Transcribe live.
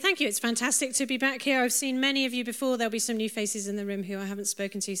thank you. It's fantastic to be back here. I've seen many of you before. There'll be some new faces in the room who I haven't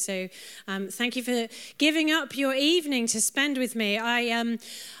spoken to. So thank you for giving up your evening to spend with me. I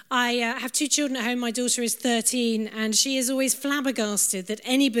have two children at home. My daughter is 13, and she is always flabbergasted that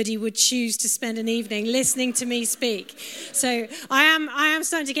anybody would choose to spend an evening listening to me speak. So I am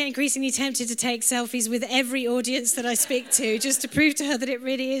starting to get increasingly tempted to take selfies with every audience that I speak to, just to prove to her that it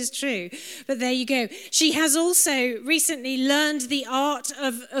really is true. But there you go. She has also recently learned the art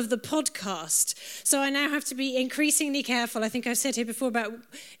of the podcast. So I now have to be increasingly careful. I think I've said here before about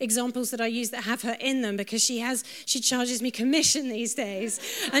examples that I use that have her in them, because she charges me commission these days.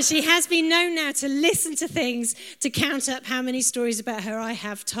 And she has been known now to listen to things to count up how many stories about her I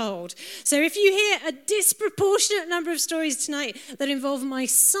have told. So if you hear a disproportionate number of stories tonight that involve my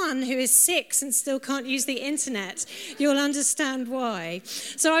son, who is 6 and still can't use the internet, you'll understand why.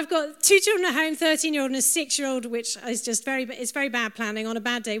 So I've got two children at home, 13-year-old and a 6-year-old, which is just it's very bad planning. On a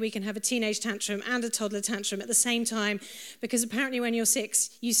bad day, we can have a teenage tantrum and a toddler tantrum at the same time, because apparently when you're 6,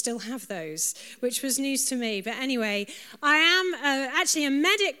 you still have those, which was news to me. But anyway, I am actually a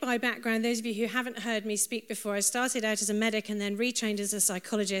medic by background. Those of you who haven't heard me speak before, I started out as a medic and then retrained as a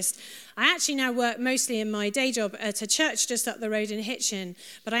psychologist. I actually now work mostly in my day job at a church just up the road in Hitchin,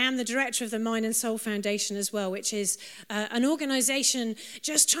 but I am the director of the Mind and Soul Foundation as well, which is an organisation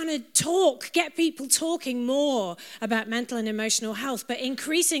just trying to get people talking more about mental and emotional health. But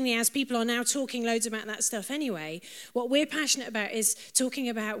increasingly, as people are now talking loads about that stuff anyway, what we're passionate about is talking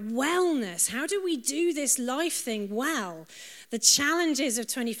about wellness. How do we do this life thing well? The challenges of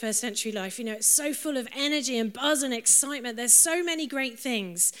 21st century life, it's so full of energy and buzz and excitement. There's so many great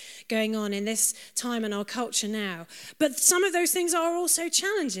things going on in this time in our culture now. But some of those things are also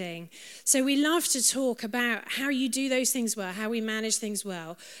challenging. So we love to talk about how you do those things well, how we manage things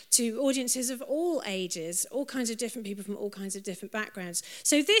well, to audiences of all ages, all kinds of different people from all kinds of different backgrounds.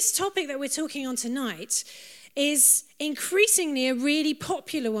 So this topic that we're talking on tonight is increasingly a really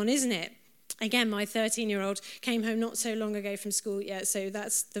popular one, isn't it? Again, my 13-year-old came home not so long ago from school yet, so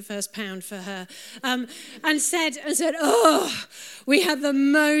that's the first pound for her, and said, "Oh, we had the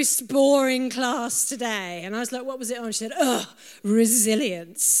most boring class today." And I was like, "What was it on?" She said, "Oh,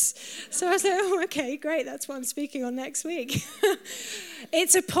 resilience." So I was like, "Oh, okay, great, that's what I'm speaking on next week."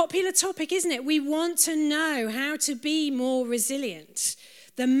 It's a popular topic, isn't it? We want to know how to be more resilient.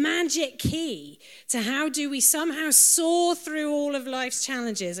 The magic key to how do we somehow soar through all of life's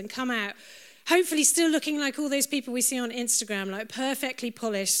challenges and come out hopefully still looking like all those people we see on Instagram, like perfectly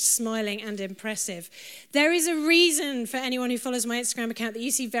polished, smiling and impressive. There is a reason for anyone who follows my Instagram account that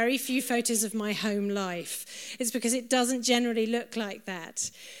you see very few photos of my home life. It's because it doesn't generally look like that.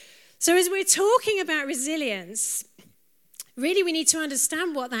 So as we're talking about resilience, really, we need to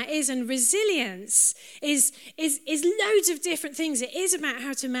understand what that is, and resilience is loads of different things. It is about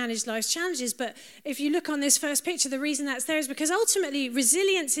how to manage life's challenges, but if you look on this first picture, the reason that's there is because ultimately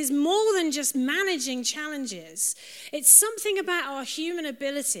resilience is more than just managing challenges. It's something about our human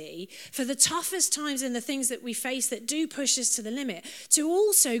ability for the toughest times and the things that we face that do push us to the limit, to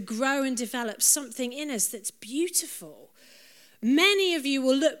also grow and develop something in us that's beautiful. Many of you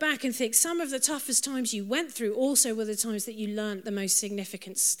will look back and think some of the toughest times you went through also were the times that you learned the most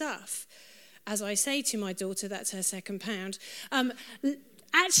significant stuff. As I say to my daughter, that's her second pound.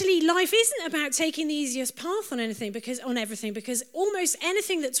 Actually, life isn't about taking the easiest path on everything, because almost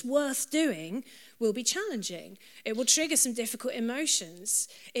anything that's worth doing will be challenging. It will trigger some difficult emotions.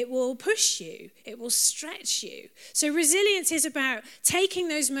 It will push you. It will stretch you. So resilience is about taking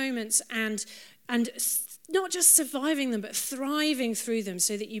those moments and not just surviving them, but thriving through them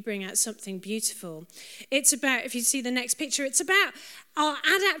so that you bring out something beautiful. It's about, if you see the next picture, it's about our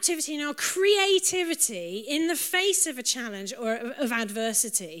adaptivity and our creativity in the face of a challenge or of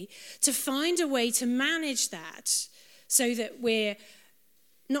adversity to find a way to manage that so that we're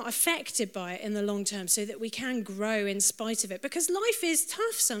not affected by it in the long term, so that we can grow in spite of it. Because life is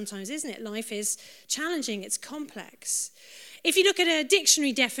tough sometimes, isn't it? Life is challenging, it's complex. If you look at a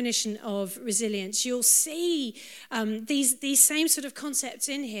dictionary definition of resilience, you'll see these same sort of concepts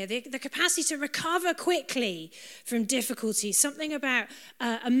in here. The capacity to recover quickly from difficulty, something about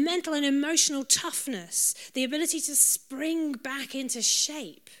a mental and emotional toughness, the ability to spring back into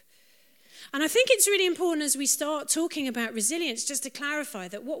shape. And I think it's really important as we start talking about resilience, just to clarify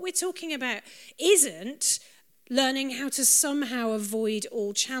that what we're talking about isn't learning how to somehow avoid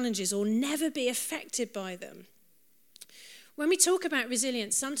all challenges or never be affected by them. When we talk about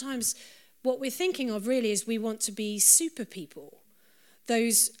resilience, sometimes what we're thinking of really is we want to be super people.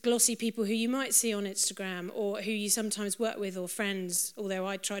 those glossy people who you might see on Instagram or who you sometimes work with or friends, although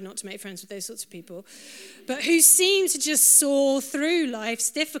I try not to make friends with those sorts of people, but who seem to just soar through life's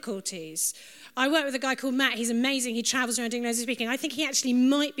difficulties. I work with a guy called Matt. He's amazing. He travels around doing loads of speaking. I think he actually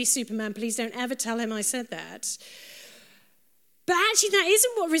might be Superman. Please don't ever tell him I said that. But actually, that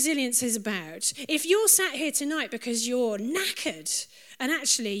isn't what resilience is about. If you're sat here tonight because you're knackered and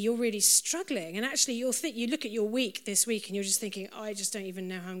actually you're really struggling and actually you look at your week this week and you're just thinking, I just don't even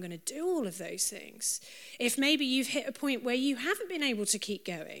know how I'm going to do all of those things. If maybe you've hit a point where you haven't been able to keep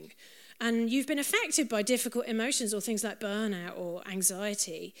going and you've been affected by difficult emotions or things like burnout or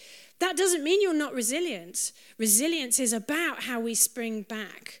anxiety, that doesn't mean you're not resilient. Resilience is about how we spring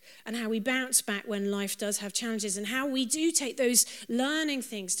back and how we bounce back when life does have challenges and how we do take those learning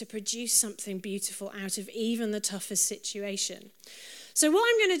things to produce something beautiful out of even the toughest situation. So what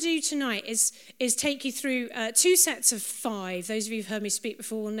I'm going to do tonight is take you through 2 sets of 5. Those of you who've heard me speak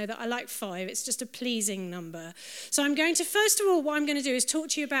before will know that I like 5. It's just a pleasing number. So I'm going to, first of all, what I'm going to do is talk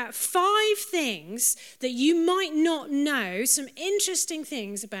to you about 5 things that you might not know, some interesting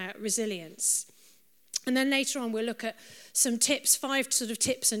things about resilience. And then later on, we'll look at some tips, 5 sort of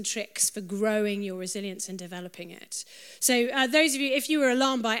tips and tricks for growing your resilience and developing it. So those of you, if you were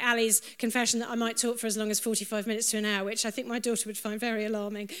alarmed by Ali's confession that I might talk for as long as 45 minutes to an hour, which I think my daughter would find very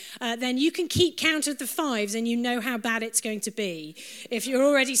alarming, then you can keep count of the 5s and you know how bad it's going to be. If you're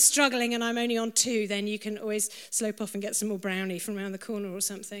already struggling and I'm only on 2, then you can always slope off and get some more brownie from around the corner or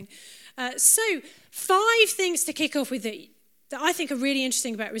something. So 5 things to kick off with that I think are really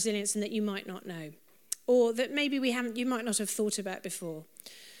interesting about resilience and that you might not know, or that maybe you might not have thought about before.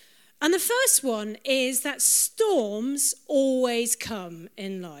 And the first one is that storms always come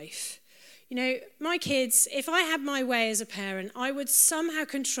in life. You know, my kids, if I had my way as a parent, I would somehow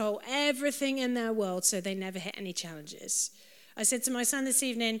control everything in their world so they never hit any challenges. I said to my son this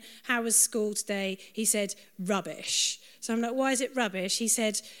evening, how was school today? He said, rubbish. So I'm like, why is it rubbish? He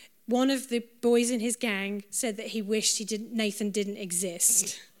said, one of the boys in his gang said that he wished Nathan didn't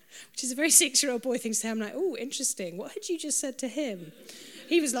exist. Which is a very 6-year-old boy thing to say. I'm like, oh, interesting. What had you just said to him?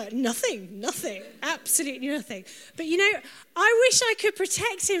 He was like, nothing, absolutely nothing. But you know, I wish I could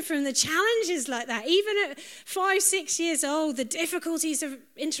protect him from the challenges like that. Even at 5, 6 years old, the difficulties of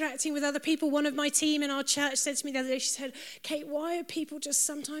interacting with other people. One of my team in our church said to me the other day, she said, Kate, why are people just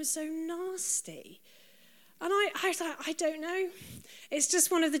sometimes so nasty? And I was like, I don't know. It's just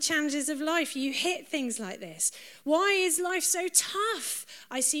one of the challenges of life. You hit things like this. Why is life so tough?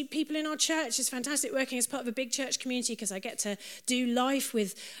 I see people in our church. It's fantastic working as part of a big church community because I get to do life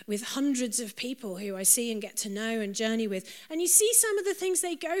with hundreds of people who I see and get to know and journey with. And you see some of the things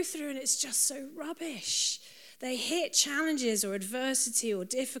they go through and it's just so rubbish. They hit challenges or adversity or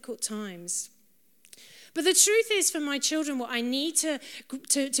difficult times. But the truth is, for my children, what I need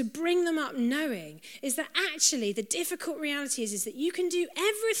to bring them up knowing is that actually the difficult reality is that you can do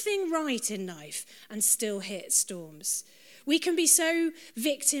everything right in life and still hit storms. We can be so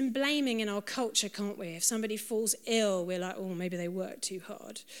victim blaming in our culture, can't we? If somebody falls ill, we're like, oh, maybe they worked too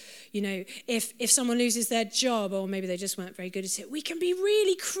hard. You know, if someone loses their job, or maybe they just weren't very good at it, we can be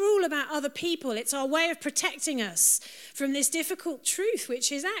really cruel about other people. It's our way of protecting us from this difficult truth,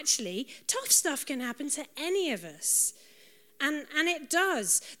 which is actually tough stuff can happen to any of us. And it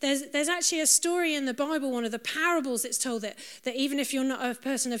does. There's actually a story in the Bible, one of the parables that's told that even if you're not a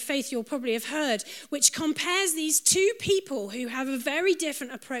person of faith, you'll probably have heard, which compares these 2 people who have a very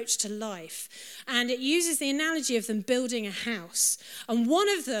different approach to life. And it uses the analogy of them building a house. And one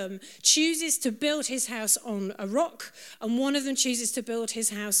of them chooses to build his house on a rock, and one of them chooses to build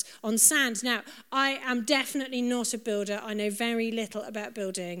his house on sand. Now, I am definitely not a builder. I know very little about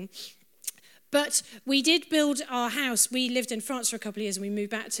building. But we did build our house. We lived in France for a couple of years and we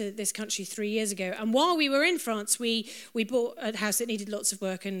moved back to this country 3 years ago. And while we were in France, we bought a house that needed lots of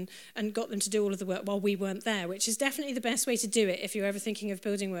work and got them to do all of the work while we weren't there, which is definitely the best way to do it if you're ever thinking of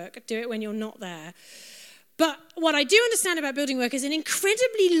building work. Do it when you're not there. But what I do understand about building work is an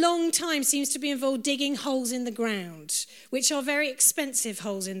incredibly long time seems to be involved digging holes in the ground, which are very expensive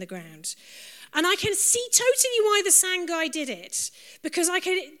holes in the ground. And I can see totally why the sand guy did it, because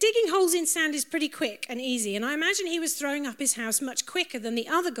digging holes in sand is pretty quick and easy. And I imagine he was throwing up his house much quicker than the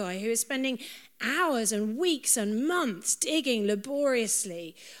other guy who is spending hours and weeks and months digging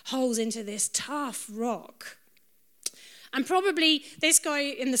laboriously holes into this tough rock. And probably this guy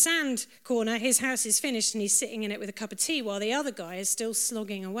in the sand corner, his house is finished and he's sitting in it with a cup of tea while the other guy is still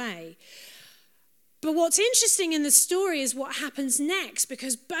slogging away. But what's interesting in the story is what happens next,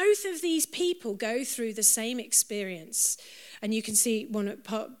 because both of these people go through the same experience. And you can see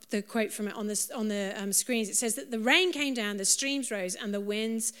the quote from it on the screens. It says that the rain came down, the streams rose, and the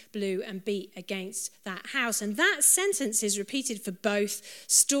winds blew and beat against that house. And that sentence is repeated for both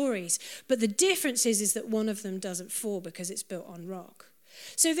stories. But the difference is that one of them doesn't fall because it's built on rock.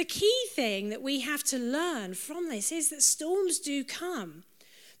 So the key thing that we have to learn from this is that storms do come.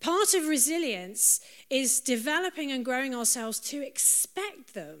 Part of resilience is developing and growing ourselves to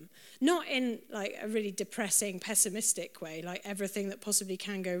expect them, not in like a really depressing, pessimistic way, like everything that possibly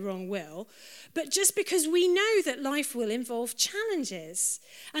can go wrong will, but just because we know that life will involve challenges.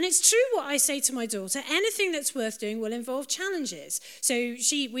 And it's true what I say to my daughter, anything that's worth doing will involve challenges. So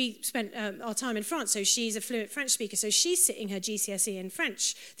we spent our time in France, so she's a fluent French speaker, so she's sitting her GCSE in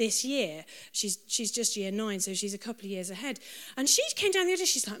French this year. She's just year 9, so she's a couple of years ahead. And she came down the other day,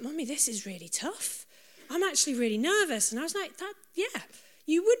 she's like, "Mummy, this is really tough. I'm actually really nervous." And I was like, yeah,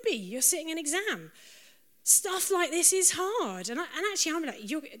 you would be. You're sitting an exam. Stuff like this is hard. And actually, I'm like,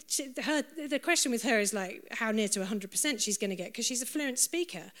 the question with her is like, how near to 100% she's going to get, because she's a fluent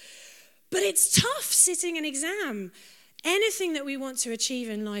speaker. But it's tough sitting an exam. Anything that we want to achieve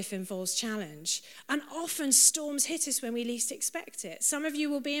in life involves challenge. And often storms hit us when we least expect it. Some of you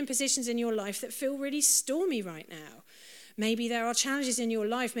will be in positions in your life that feel really stormy right now. Maybe there are challenges in your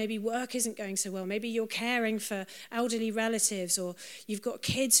life. Maybe work isn't going so well. Maybe you're caring for elderly relatives, or you've got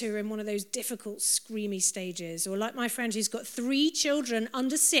kids who are in one of those difficult, screamy stages. Or like my friend who's got 3 children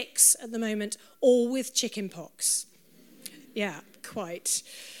under 6 at the moment, all with chicken pox. Yeah, quite.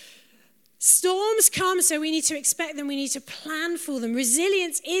 Storms come, so we need to expect them. We need to plan for them.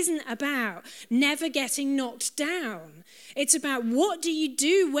 Resilience isn't about never getting knocked down. It's about what do you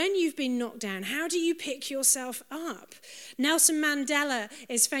do when you've been knocked down? How do you pick yourself up? Nelson Mandela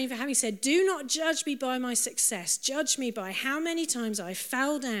is famous for having said, "Do not judge me by my success. Judge me by how many times I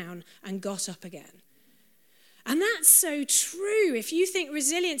fell down and got up again." And that's so true. If you think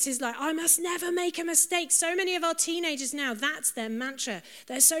resilience is like, I must never make a mistake. So many of our teenagers now, that's their mantra.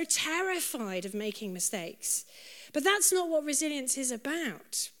 They're so terrified of making mistakes. But that's not what resilience is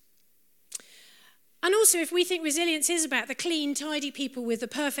about. And also, if we think resilience is about the clean, tidy people with the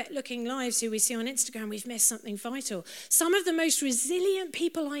perfect-looking lives who we see on Instagram, we've missed something vital. Some of the most resilient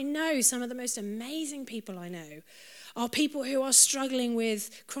people I know, some of the most amazing people I know, are people who are struggling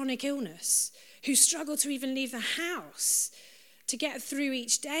with chronic illness, who struggle to even leave the house. To get through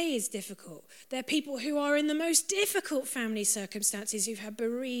each day is difficult. They're people who are in the most difficult family circumstances, who've had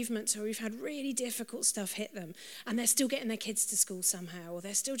bereavements or who've had really difficult stuff hit them, and they're still getting their kids to school somehow, or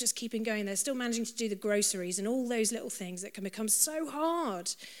they're still just keeping going. They're still managing to do the groceries and all those little things that can become so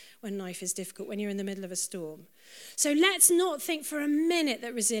hard when life is difficult, when you're in the middle of a storm. So let's not think for a minute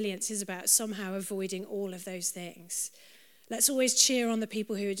that resilience is about somehow avoiding all of those things. Let's always cheer on the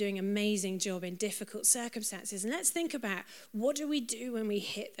people who are doing an amazing job in difficult circumstances. And let's think about, what do we do when we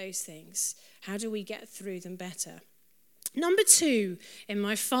hit those things? How do we get through them better? Number 2 in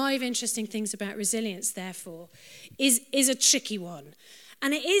my 5 interesting things about resilience, therefore, is a tricky one.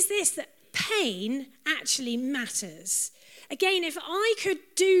 And it is this, that pain actually matters. Again, if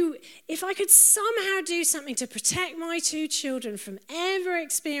I could somehow do something to protect my 2 children from ever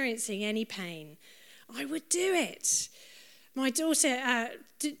experiencing any pain, I would do it. My daughter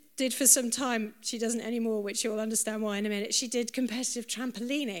did for some time, she doesn't anymore, which you'll understand why in a minute, she did competitive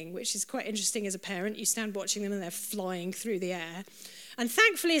trampolining, which is quite interesting as a parent. You stand watching them and they're flying through the air. And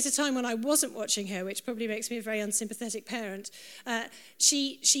thankfully, at a time when I wasn't watching her, which probably makes me a very unsympathetic parent,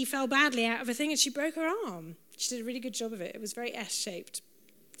 she fell badly out of a thing and she broke her arm. She did a really good job of it. It was very S-shaped.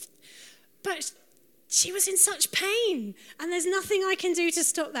 But she was in such pain, and there's nothing I can do to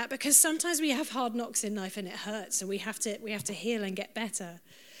stop that, because sometimes we have hard knocks in life and it hurts, and we have to heal and get better.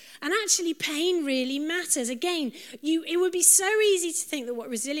 And actually, pain really matters. Again, it would be so easy to think that what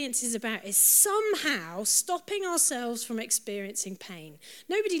resilience is about is somehow stopping ourselves from experiencing pain.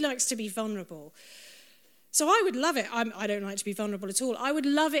 Nobody likes to be vulnerable. So I would love it. I don't like to be vulnerable at all. I would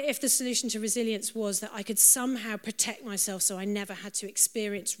love it if the solution to resilience was that I could somehow protect myself so I never had to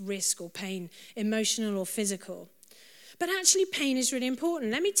experience risk or pain, emotional or physical. But actually, pain is really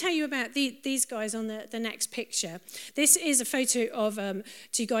important. Let me tell you about these guys on the next picture. This is a photo of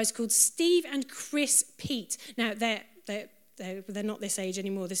 2 guys called Steve and Chris Peat. Now, they're not this age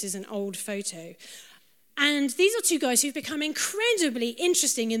anymore. This is an old photo. And these are 2 guys who've become incredibly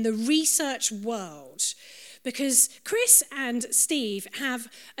interesting in the research world, because Chris and Steve have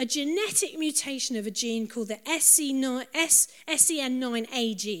a genetic mutation of a gene called the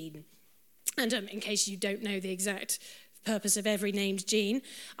SCN9A gene. And in case you don't know the exact purpose of every named gene,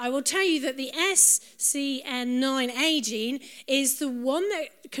 I will tell you that the SCN9A gene is the one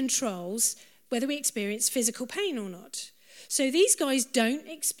that controls whether we experience physical pain or not. So these guys don't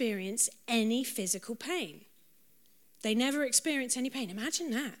experience any physical pain. They never experience any pain.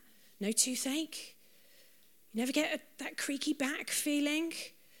 Imagine that. No toothache. You never get that creaky back feeling.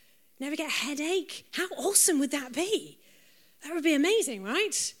 Never get a headache. How awesome would that be? That would be amazing,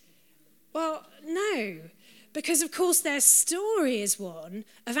 right? Well, no. Because, of course, their story is one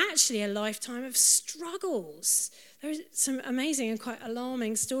of actually a lifetime of struggles. There are some amazing and quite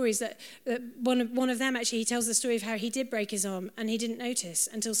alarming stories that one of them, actually, he tells the story of how he did break his arm and he didn't notice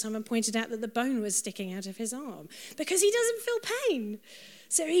until someone pointed out that the bone was sticking out of his arm because he doesn't feel pain.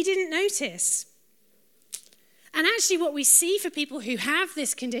 So he didn't notice. And actually what we see for people who have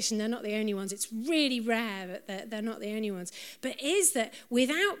this condition, they're not the only ones. It's really rare, but they're not the only ones. But is that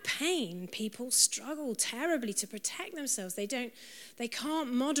without pain, people struggle terribly to protect themselves. They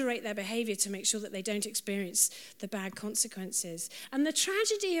can't moderate their behavior to make sure that they don't experience the bad consequences. And the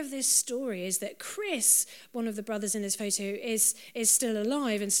tragedy of this story is that Chris, one of the brothers in this photo, is still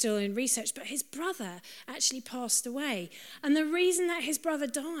alive and still in research, but his brother actually passed away. And the reason that his brother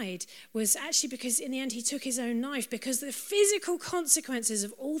died was actually because in the end he took his own life, because the physical consequences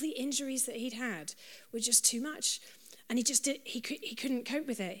of all the injuries that he'd had were just too much. And he couldn't cope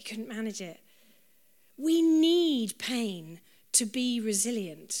with it. He couldn't manage it. We need pain to be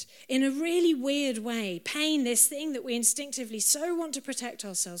resilient. In a really weird way, pain, this thing that we instinctively so want to protect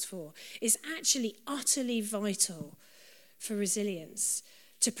ourselves for, is actually utterly vital for resilience,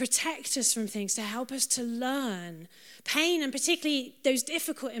 to protect us from things, to help us to learn. Pain, and particularly those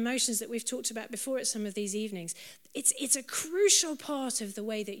difficult emotions that we've talked about before at some of these evenings, it's a crucial part of the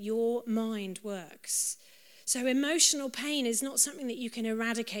way that your mind works. So emotional pain is not something that you can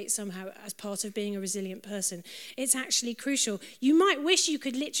eradicate somehow as part of being a resilient person. It's actually crucial. You might wish you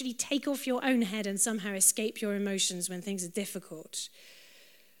could literally take off your own head and somehow escape your emotions when things are difficult.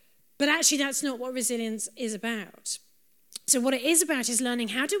 But actually that's not what resilience is about. So what it is about is learning,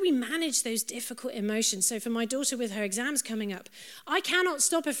 how do we manage those difficult emotions? So for my daughter with her exams coming up, I cannot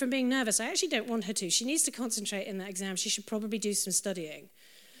stop her from being nervous. I actually don't want her to. She needs to concentrate in that exam. She should probably do some studying.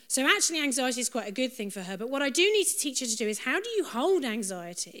 So actually anxiety is quite a good thing for her. But what I do need to teach her to do is, how do you hold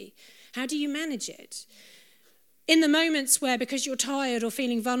anxiety? How do you manage it? In the moments where, because you're tired or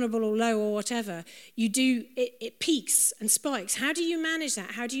feeling vulnerable or low or whatever, it peaks and spikes. How do you manage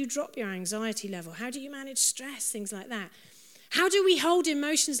that? How do you drop your anxiety level? How do you manage stress? Things like that. How do we hold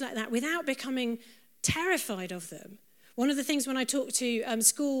emotions like that without becoming terrified of them? One of the things when I talk to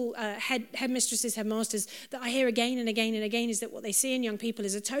school headmistresses, headmasters, that I hear again and again and again is that what they see in young people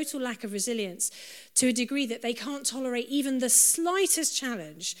is a total lack of resilience, to a degree that they can't tolerate even the slightest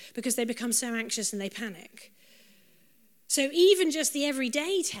challenge because they become so anxious and they panic. So even just the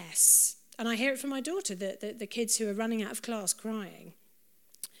everyday tests, and I hear it from my daughter, the kids who are running out of class crying.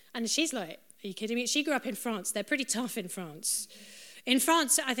 And she's like, are you kidding me? She grew up in France. They're pretty tough in France. In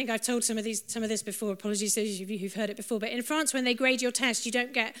France, I think I've told some of this before. Apologies to those of you who've heard it before. But in France, when they grade your test, you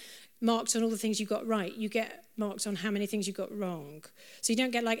don't get marked on all the things you got right. You get marked on how many things you got wrong. So you don't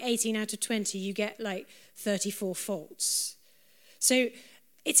get like 18 out of 20. You get like 34 faults. So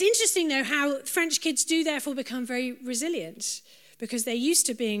it's interesting, though, how French kids do therefore become very resilient because they're used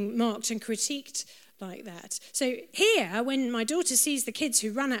to being marked and critiqued like that. So here, when my daughter sees the kids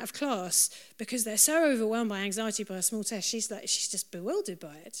who run out of class because they're so overwhelmed by anxiety by a small test, she's just bewildered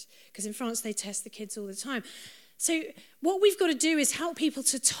by it, because in France they test the kids all the time. So what we've got to do is help people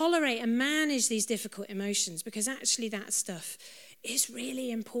to tolerate and manage these difficult emotions, because actually that stuff is really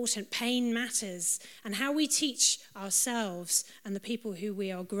important. Pain matters, and how we teach ourselves and the people who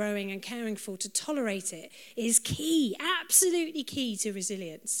we are growing and caring for to tolerate it is key, absolutely key to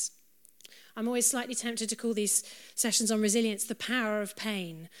resilience. I'm always slightly tempted to call these sessions on resilience the power of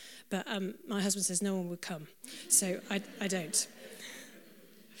pain, but my husband says no one would come, so I don't.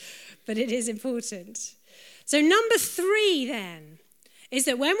 But it is important. So number 3 then is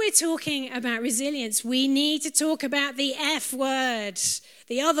that when we're talking about resilience, we need to talk about the F word,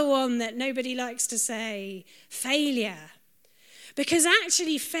 the other one that nobody likes to say, failure. Because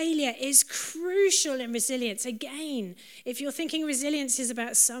actually failure is crucial in resilience. Again, if you're thinking resilience is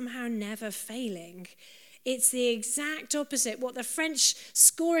about somehow never failing, it's the exact opposite. What the French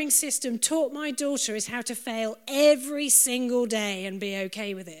scoring system taught my daughter is how to fail every single day and be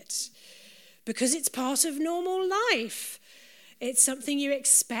okay with it. Because it's part of normal life. It's something you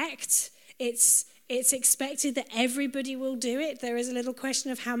expect. It's expected that everybody will do it. There is a little question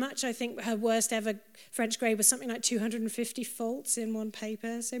of how much. I think her worst ever French grade was something like 250 faults in one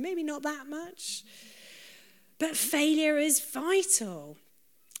paper, so maybe not that much. But failure is vital,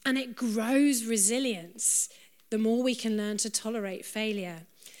 and it grows resilience the more we can learn to tolerate failure.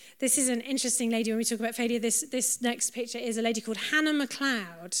 This is an interesting lady when we talk about failure. This next picture is a lady called Hannah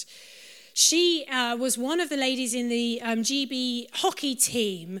McLeod. She was one of the ladies in the GB hockey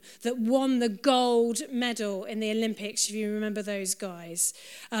team that won the gold medal in the Olympics, if you remember those guys.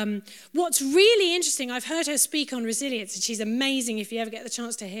 What's really interesting, I've heard her speak on resilience, and she's amazing if you ever get the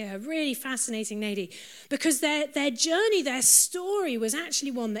chance to hear her. Really fascinating lady. Because their journey, their story was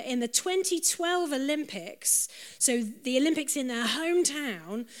actually one that in the 2012 Olympics, so the Olympics in their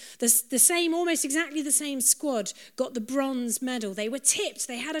hometown, the same, almost exactly the same squad got the bronze medal. They were tipped.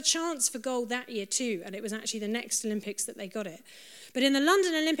 They had a chance for gold that year too, and it was actually the next Olympics that they got it. But in the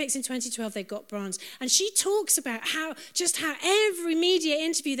London Olympics in 2012, they got bronze. And she talks about how every media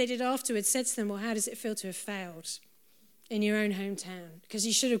interview they did afterwards said to them, well, how does it feel to have failed in your own hometown? Because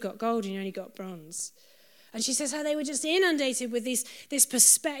you should have got gold and you only got bronze. And she says how they were just inundated with this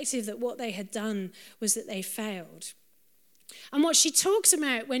perspective that what they had done was that they failed. And what she talks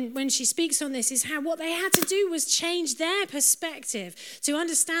about when she speaks on this is how what they had to do was change their perspective to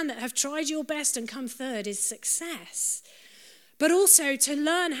understand that have tried your best and come third is success. But also to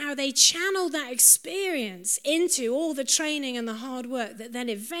learn how they channeled that experience into all the training and the hard work that then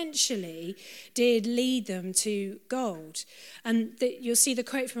eventually did lead them to gold. And you'll see the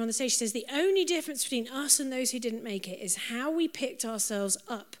quote from on the stage. She says, the only difference between us and those who didn't make it is how we picked ourselves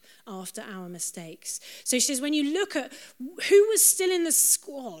up after our mistakes. So she says, when you look at who was still in the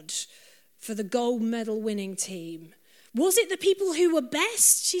squad for the gold medal winning team, was it the people who were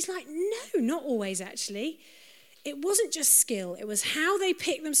best? She's like, no, not always actually. It wasn't just skill. It was how they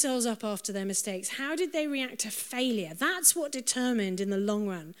picked themselves up after their mistakes. How did they react to failure? That's what determined in the long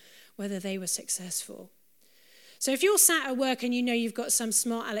run whether they were successful. So if you're sat at work and you know you've got some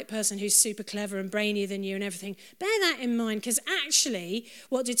smart aleck person who's super clever and brainier than you and everything, bear that in mind, because actually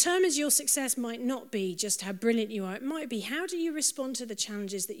what determines your success might not be just how brilliant you are. It might be how do you respond to the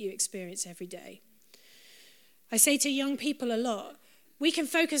challenges that you experience every day. I say to young people a lot, we can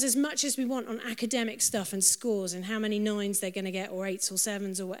focus as much as we want on academic stuff and scores and how many 9s they're going to get or 8s or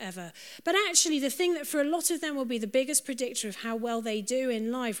 7s or whatever. But actually the thing that for a lot of them will be the biggest predictor of how well they do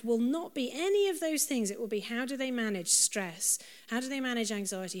in life will not be any of those things. It will be how do they manage stress? How do they manage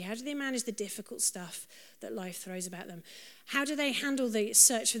anxiety? How do they manage the difficult stuff that life throws about them? How do they handle the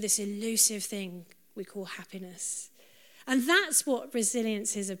search for this elusive thing we call happiness? And that's what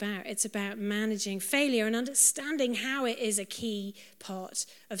resilience is about. It's about managing failure and understanding how it is a key part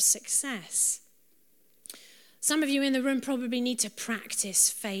of success. Some of you in the room probably need to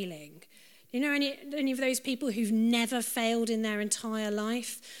practice failing. You know any of those people who've never failed in their entire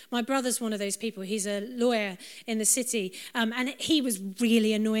life? My brother's one of those people. He's a lawyer in the city, and he was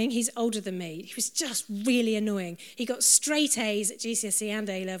really annoying. He's older than me. He was just really annoying. He got straight A's at GCSE and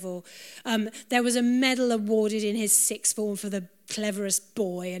A-level. There was a medal awarded in his sixth form for the cleverest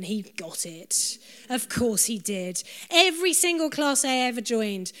boy, and he got it. Of course he did. Every single class I ever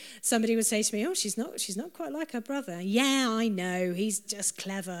joined, somebody would say to me, oh, she's not quite like her brother. Yeah, I know, he's just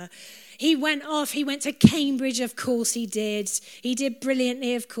clever. He went off, he went to Cambridge, of course he did. He did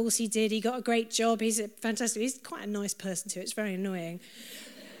brilliantly, of course he did. He got a great job, he's quite a nice person too, it's very annoying.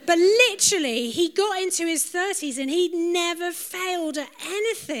 But literally, he got into his 30s and he'd never failed at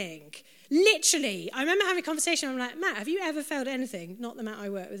anything. Literally, I remember having a conversation, I'm like, Matt, have you ever failed at anything? Not the Matt I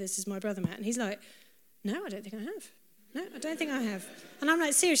work with, this is my brother Matt. And he's like, no, I don't think I have. No, I don't think I have. And I'm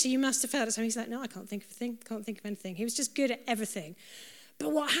like, seriously, you must have failed at something. He's like, no, I can't think of a thing, can't think of anything. He was just good at everything.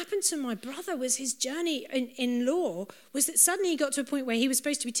 But what happened to my brother was his journey in law was that suddenly he got to a point where he was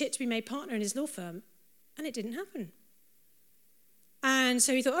supposed to be tipped to be made partner in his law firm, and it didn't happen. And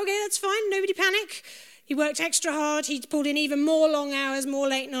so he thought, okay, that's fine, nobody panic. He worked extra hard. He pulled in even more long hours, more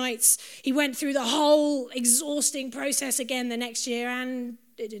late nights. He went through the whole exhausting process again the next year, and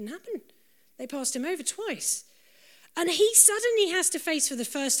it didn't happen. They passed him over twice. And he suddenly has to face for the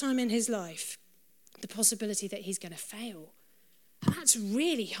first time in his life the possibility that he's going to fail. And that's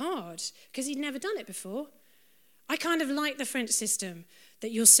really hard because he'd never done it before. I kind of like the French system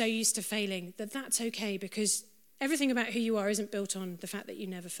that you're so used to failing that that's okay because everything about who you are isn't built on the fact that you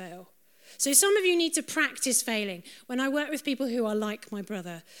never fail. So some of you need to practice failing. When I work with people who are like my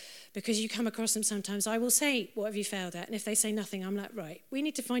brother, because you come across them sometimes, I will say, what have you failed at? And if they say nothing, I'm like, right, we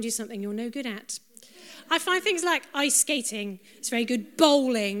need to find you something you're no good at. I find things like ice skating is very good.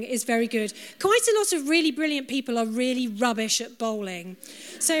 Bowling is very good. Quite a lot of really brilliant people are really rubbish at bowling.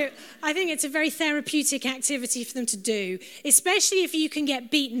 So I think it's a very therapeutic activity for them to do, especially if you can get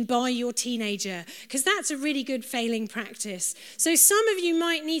beaten by your teenager, because that's a really good failing practice. So some of you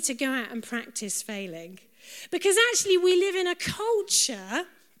might need to go out and practice failing, because actually we live in a culture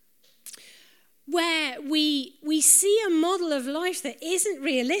where we see a model of life that isn't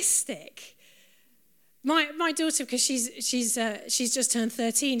realistic. My daughter, because she's just turned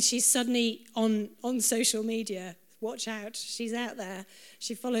 13, she's suddenly on social media. Watch out, she's out there.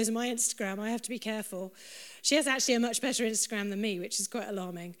 She follows my Instagram. I have to be careful. She has actually a much better Instagram than me, which is quite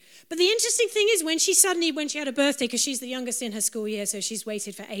alarming. But the interesting thing is when she had a birthday, because she's the youngest in her school year, so she's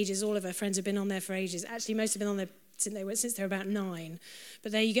waited for ages. All of her friends have been on there for ages. Actually, most have been on there since they were about 9.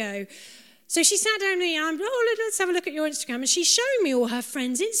 But there you go. So she sat down with me and let's have a look at your Instagram. And she's showing me all her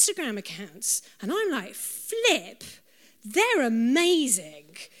friends' Instagram accounts. And I'm like, flip, they're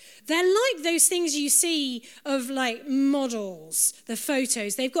amazing. They're like those things you see of like models, the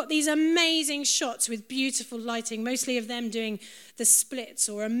photos. They've got these amazing shots with beautiful lighting, mostly of them doing the splits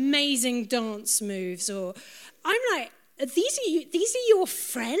or amazing dance moves. Or I'm like, these are your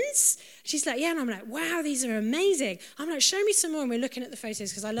friends? She's like, yeah. And I'm like, wow, these are amazing. I'm like, show me some more. And we're looking at the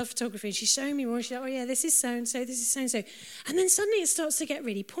photos because I love photography. And she's showing me more. She's like, oh yeah, this is so-and-so, this is so-and-so. And then suddenly it starts to get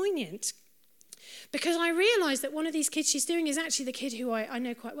really poignant. Because I realised that one of these kids she's doing is actually the kid who I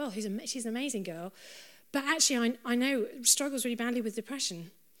know quite well. She's an amazing girl. But actually I know struggles really badly with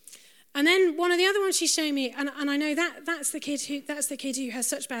depression. And then one of the other ones she's showing me, and I know that's the kid who has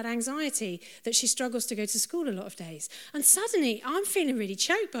such bad anxiety that she struggles to go to school a lot of days. And suddenly I'm feeling really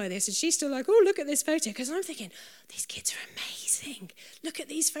choked by this, and she's still like, oh, look at this photo, because I'm thinking, these kids are amazing. Look at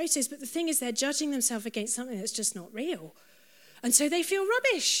these photos. But the thing is, they're judging themselves against something that's just not real. And so they feel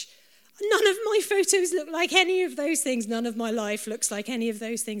rubbish. None of my photos look like any of those things. None of my life looks like any of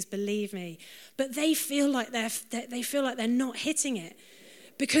those things, believe me. But they feel like they're not hitting it.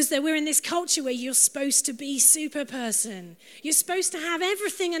 Because we're in this culture where you're supposed to be super person. You're supposed to have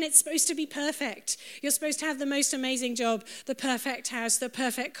everything and it's supposed to be perfect. You're supposed to have the most amazing job, the perfect house, the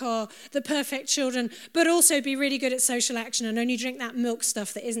perfect car, the perfect children, but also be really good at social action and only drink that milk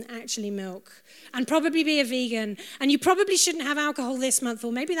stuff that isn't actually milk. And probably be a vegan. And you probably shouldn't have alcohol this month,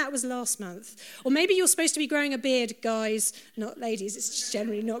 or maybe that was last month. Or maybe you're supposed to be growing a beard, guys, not ladies, it's just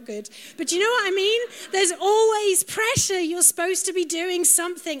generally not good. But do you know what I mean? There's always pressure. You're supposed to be doing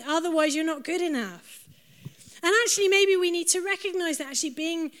something, otherwise you're not good enough. And actually, maybe we need to recognize that actually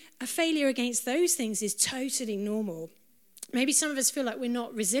being a failure against those things is totally normal. Maybe some of us feel like we're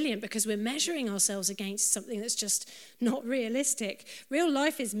not resilient because we're measuring ourselves against something that's just not realistic. Real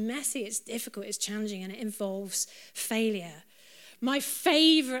life is messy, it's difficult, it's challenging, and it involves failure. My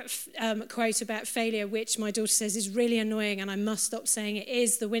favorite quote about failure, which my daughter says is really annoying and I must stop saying it,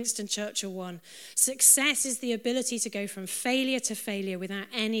 is the Winston Churchill one. Success is the ability to go from failure to failure without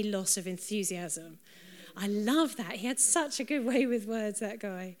any loss of enthusiasm. I love that. He had such a good way with words, that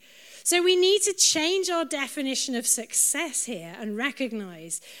guy. So we need to change our definition of success here and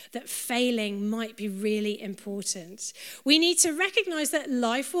recognize that failing might be really important. We need to recognize that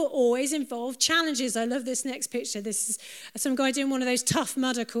life will always involve challenges. I love this next picture. This is some guy doing one of those Tough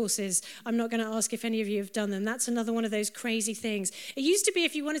Mudder courses. I'm not going to ask if any of you have done them. That's another one of those crazy things. It used to be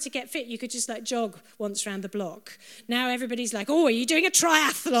if you wanted to get fit, you could just like jog once around the block. Now everybody's like, oh, are you doing a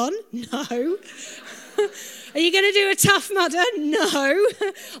triathlon? No. Are you going to do a Tough Mudder? No.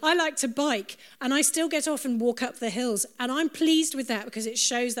 I like to bike, and I still get off and walk up the hills, and I'm pleased with that because it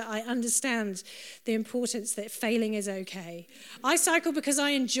shows that I understand the importance that failing is okay. I cycle because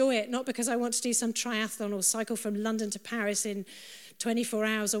I enjoy it, not because I want to do some triathlon or cycle from London to Paris in 24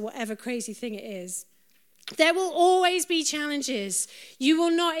 hours or whatever crazy thing it is. There will always be challenges. You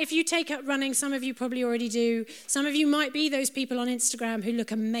will not, if you take up running, some of you probably already do. Some of you might be those people on Instagram who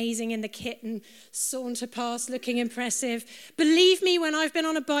look amazing in the kit and saunter past looking impressive. Believe me, when I've been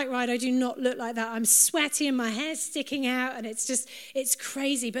on a bike ride, I do not look like that. I'm sweaty and my hair's sticking out and it's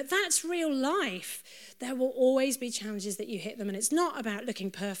crazy. But that's real life. There will always be challenges that you hit them. And it's not about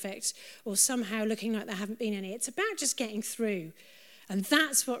looking perfect or somehow looking like there haven't been any. It's about just getting through. And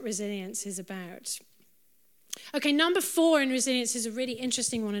that's what resilience is about. Okay, number 4 in resilience is a really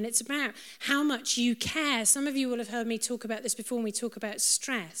interesting one, and it's about how much you care. Some of you will have heard me talk about this before when we talk about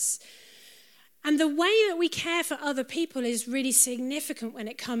stress. And the way that we care for other people is really significant when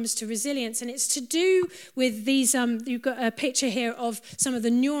it comes to resilience. And it's to do with these, you've got a picture here of some of the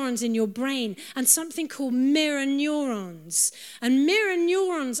neurons in your brain and something called mirror neurons. And mirror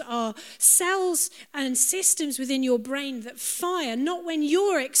neurons are cells and systems within your brain that fire, not when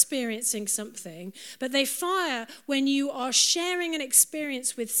you're experiencing something, but they fire when you are sharing an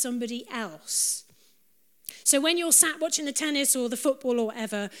experience with somebody else. So when you're sat watching the tennis or the football or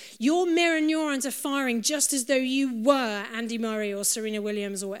whatever, your mirror neurons are firing just as though you were Andy Murray or Serena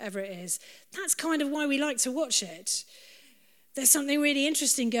Williams or whatever it is. That's kind of why we like to watch it. There's something really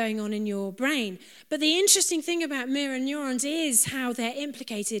interesting going on in your brain. But the interesting thing about mirror neurons is how they're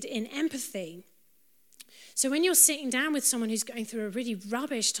implicated in empathy. So when you're sitting down with someone who's going through a really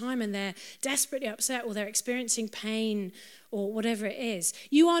rubbish time and they're desperately upset or they're experiencing pain or whatever it is,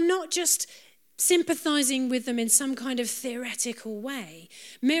 you are not just sympathizing with them in some kind of theoretical way.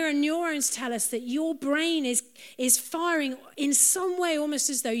 Mirror neurons tell us that your brain is firing in some way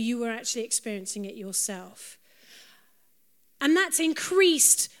almost as though you were actually experiencing it yourself. And that's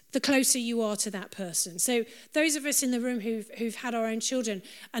increased the closer you are to that person. So those of us in the room who've had our own children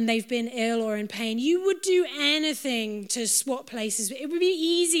and they've been ill or in pain, you would do anything to swap places. It would be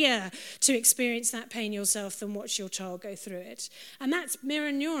easier to experience that pain yourself than watch your child go through it. And that's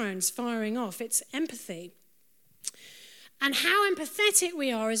mirror neurons firing off. It's empathy. And how empathetic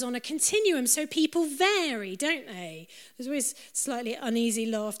we are is on a continuum, so people vary, don't they? There's always slightly uneasy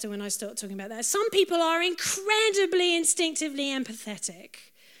laughter when I start talking about that. Some people are incredibly instinctively empathetic.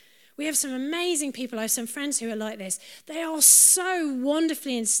 We have some amazing people. I have some friends who are like this. They are so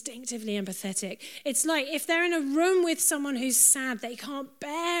wonderfully instinctively empathetic. It's like if they're in a room with someone who's sad, they can't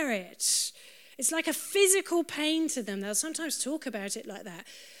bear it. It's like a physical pain to them. They'll sometimes talk about it like that.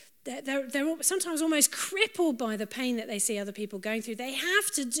 They're sometimes almost crippled by the pain that they see other people going through. They have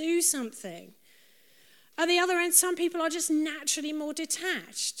to do something. At the other end, some people are just naturally more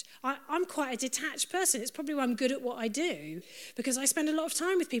detached. I'm quite a detached person. It's probably why I'm good at what I do, because I spend a lot of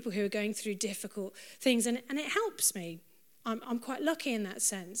time with people who are going through difficult things, and it helps me. I'm quite lucky in that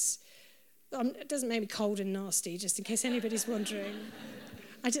sense. It doesn't make me cold and nasty, just in case anybody's wondering.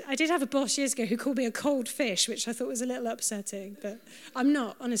 I did have a boss years ago who called me a cold fish, which I thought was a little upsetting, but I'm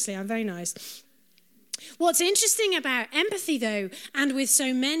not. Honestly, I'm very nice. What's interesting about empathy, though, and with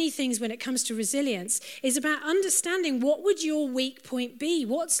so many things when it comes to resilience, is about understanding what would your weak point be?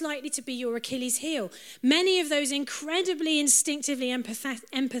 What's likely to be your Achilles heel? Many of those incredibly instinctively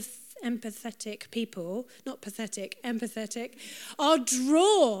empathetic people, not pathetic, empathetic, are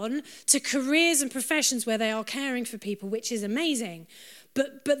drawn to careers and professions where they are caring for people, which is amazing.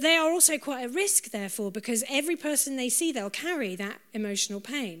 But they are also quite at risk, therefore, because every person they see, they'll carry that emotional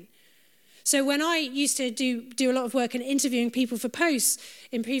pain. So when I used to do a lot of work in interviewing people for posts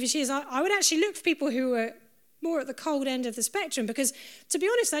in previous years, I would actually look for people who were more at the cold end of the spectrum, because, to be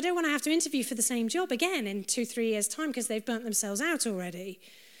honest, I don't want to have to interview for the same job again in 2-3 years' time because they've burnt themselves out already.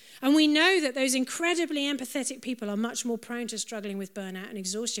 And we know that those incredibly empathetic people are much more prone to struggling with burnout and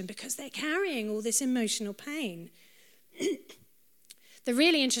exhaustion because they're carrying all this emotional pain. The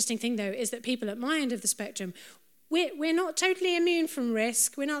really interesting thing, though, is that people at my end of the spectrum, we're not totally immune from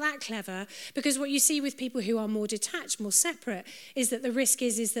risk. We're not that clever, because what you see with people who are more detached, more separate, is that the risk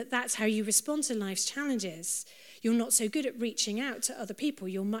is that that's how you respond to life's challenges. You're not so good at reaching out to other people.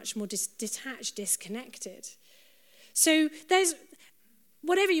 You're much more detached, disconnected. So there's,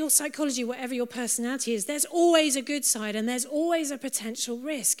 whatever your psychology, whatever your personality is, there's always a good side and there's always a potential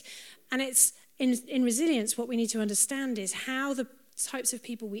risk. And it's in resilience, what we need to understand is how the types of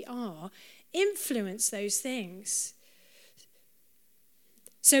people we are influence those things.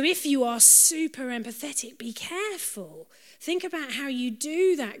 So if you are super empathetic, be careful. Think about how you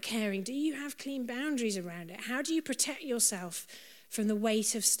do that caring. Do you have clean boundaries around it? How do you protect yourself from the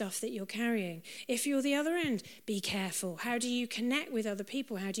weight of stuff that you're carrying? If you're the other end, be careful. How do you connect with other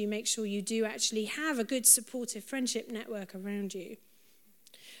people? How do you make sure you do actually have a good supportive friendship network around you?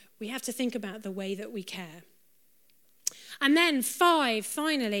 We have to think about the way that we care. And then 5,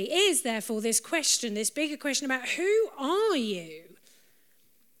 finally, is therefore this question, this bigger question about who are you?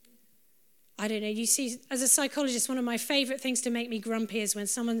 I don't know, you see, as a psychologist, one of my favourite things to make me grumpy is when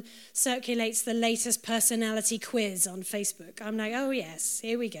someone circulates the latest personality quiz on Facebook. I'm like, oh yes,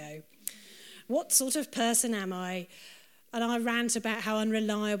 here we go. What sort of person am I? And I rant about how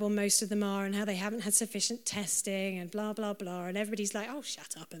unreliable most of them are and how they haven't had sufficient testing and blah, blah, blah. And everybody's like, oh,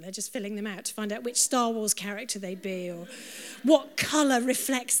 shut up. And they're just filling them out to find out which Star Wars character they'd be or what colour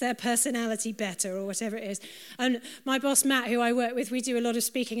reflects their personality better or whatever it is. And my boss, Matt, who I work with, we do a lot of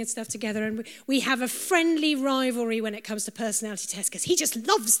speaking and stuff together. And we have a friendly rivalry when it comes to personality tests because he just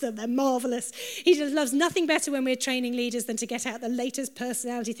loves them. They're marvellous. He just loves nothing better when we're training leaders than to get out the latest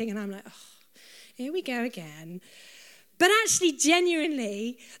personality thing. And I'm like, oh, here we go again. But actually,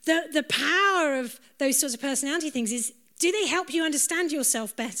 genuinely, the power of those sorts of personality things is, do they help you understand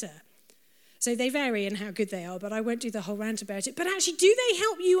yourself better? So they vary in how good they are, but I won't do the whole rant about it. But actually, do they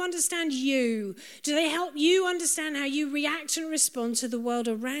help you understand you? Do they help you understand how you react and respond to the world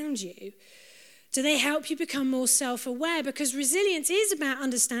around you? Do they help you become more self-aware? Because resilience is about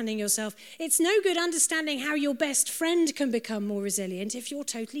understanding yourself. It's no good understanding how your best friend can become more resilient if you're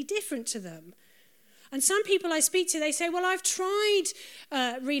totally different to them. And some people I speak to, they say, well, I've tried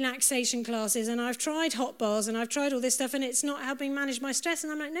relaxation classes and I've tried hot bars and I've tried all this stuff and it's not helping manage my stress.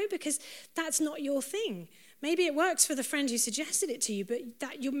 And I'm like, no, because that's not your thing. Maybe it works for the friend who suggested it to you, but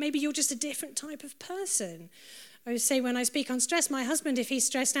maybe you're just a different type of person. I would say when I speak on stress, my husband, if he's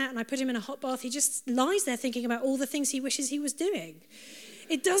stressed out and I put him in a hot bath, he just lies there thinking about all the things he wishes he was doing.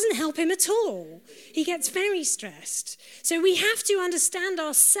 It doesn't help him at all. He gets very stressed. So we have to understand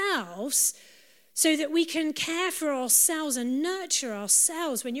ourselves so that we can care for ourselves and nurture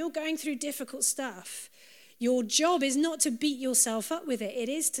ourselves when you're going through difficult stuff. Your job is not to beat yourself up with it. It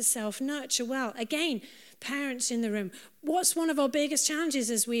is to self-nurture well. Again, parents in the room, what's one of our biggest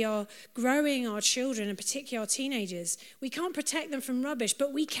challenges as we are growing our children, and particularly our teenagers? We can't protect them from rubbish,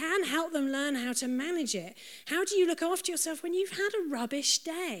 but we can help them learn how to manage it. How do you look after yourself when you've had a rubbish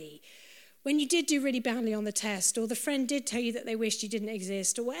day? When you did do really badly on the test, or the friend did tell you that they wished you didn't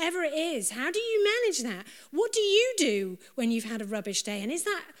exist, or whatever it is, how do you manage that? What do you do when you've had a rubbish day? And is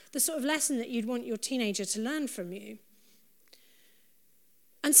that the sort of lesson that you'd want your teenager to learn from you?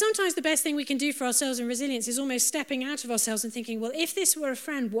 And sometimes the best thing we can do for ourselves in resilience is almost stepping out of ourselves and thinking, well, if this were a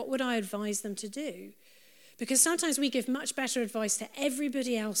friend, what would I advise them to do? Because sometimes we give much better advice to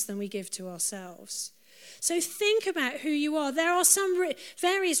everybody else than we give to ourselves. So think about who you are. There are some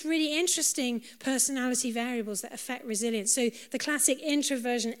various really interesting personality variables that affect resilience. So the classic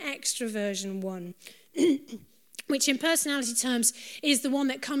introversion, extroversion one, which in personality terms is the one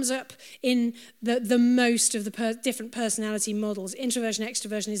that comes up in the most of the different personality models. Introversion,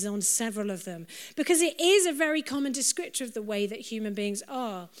 extroversion is on several of them because it is a very common descriptor of the way that human beings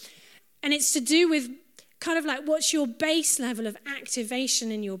are. And it's to do with kind of like what's your base level of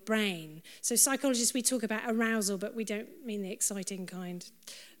activation in your brain. So psychologists, we talk about arousal, but we don't mean the exciting kind.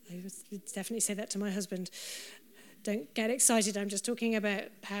 I would definitely say that to my husband. Don't get excited. I'm just talking about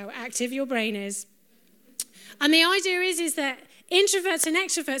how active your brain is. And the idea is that introverts and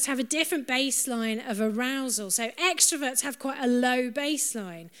extroverts have a different baseline of arousal. So extroverts have quite a low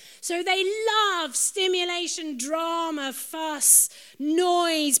baseline. So they love stimulation, drama, fuss,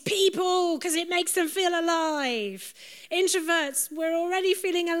 noise, people, because it makes them feel alive. Introverts, we're already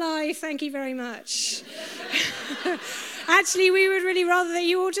feeling alive, thank you very much. Actually, we would really rather that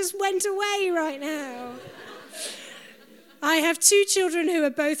you all just went away right now. I have 2 children who are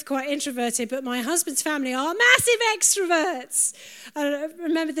both quite introverted, but my husband's family are massive extroverts. I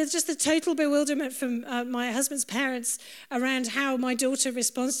remember there's just a total bewilderment from my husband's parents around how my daughter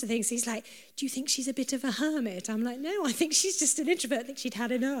responds to things. He's like, do you think she's a bit of a hermit? I'm like, no, I think she's just an introvert. I think she'd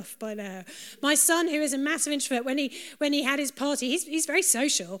had enough by now. My son, who is a massive introvert, when he had his party, he's very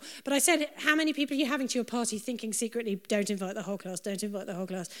social, but I said, how many people are you having to your party, thinking secretly, don't invite the whole class, don't invite the whole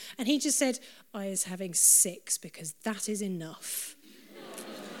class. And he just said, I was having 6 because that is enough.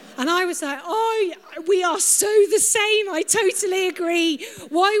 And I was like, oh, we are so the same. I totally agree.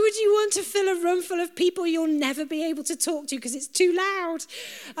 Why would you want to fill a room full of people you'll never be able to talk to because it's too loud?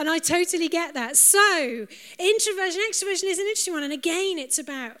 And I totally get that. So introversion, extroversion is an interesting one. And again, it's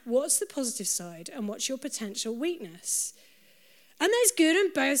about what's the positive side and what's your potential weakness. And there's good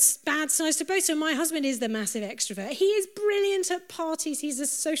and bad sides to both. So my husband is the massive extrovert. He is brilliant at parties. He's a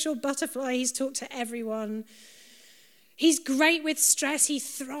social butterfly. He's talked to everyone. He's great with stress. He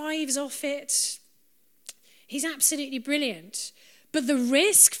thrives off it. He's absolutely brilliant. But the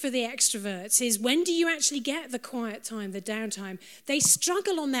risk for the extroverts is when do you actually get the quiet time, the downtime? They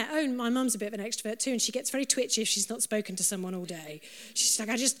struggle on their own. My mum's a bit of an extrovert too, and she gets very twitchy if she's not spoken to someone all day. She's like,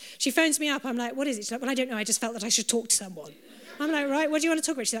 she phones me up. I'm like, what is it? She's like, well, I don't know. I just felt that I should talk to someone. I'm like, right, what do you want to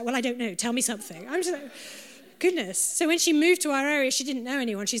talk about? She's like, well, I don't know. Tell me something. I'm just like, goodness. So when she moved to our area, she didn't know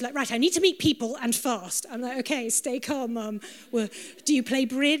anyone. She's like, right, I need to meet people and fast. I'm like, okay, stay calm, Mum. Well, do you play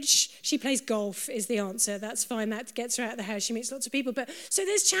bridge? She plays golf is the answer. That's fine. That gets her out of the house. She meets lots of people. But so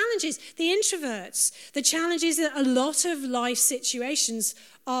there's challenges. The introverts, the challenge is that a lot of life situations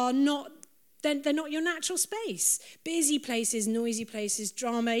are not, they're not your natural space. Busy places, noisy places,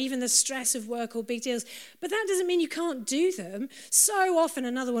 drama, even the stress of work or big deals. But that doesn't mean you can't do them. So often,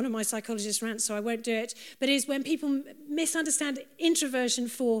 another one of my psychologists rants, so I won't do it, but is when people misunderstand introversion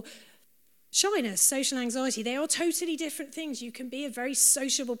for shyness, social anxiety. They are totally different things. You can be a very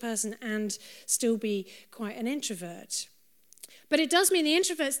sociable person and still be quite an introvert. But it does mean the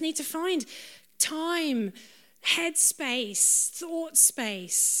introverts need to find time, headspace, thought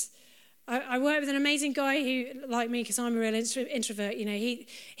space. I work with an amazing guy who, like me, because I'm a real introvert, you know,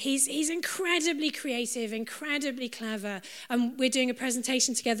 he's incredibly creative, incredibly clever. And we're doing a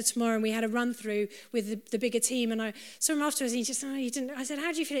presentation together tomorrow, and we had a run through with the bigger team. And I saw him afterwards, and he just, you didn't. I said,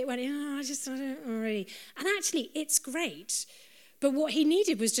 how do you feel it went? I don't really. And actually, it's great. But what he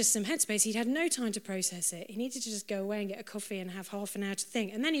needed was just some headspace. He'd had no time to process it. He needed to just go away and get a coffee and have half an hour to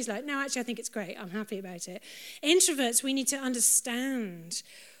think. And then he's like, no, actually, I think it's great. I'm happy about it. Introverts, we need to understand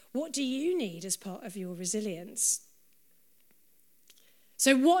What do you need as part of your resilience?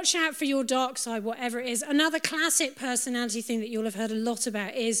 So watch out for your dark side, whatever it is. Another classic personality thing that you'll have heard a lot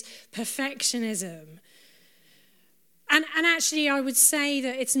about is perfectionism. And actually, I would say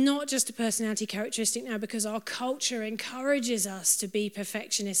that it's not just a personality characteristic now, because our culture encourages us to be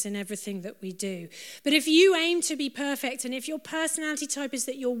perfectionists in everything that we do. But if you aim to be perfect, and if your personality type is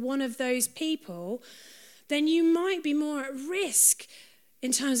that you're one of those people, then you might be more at risk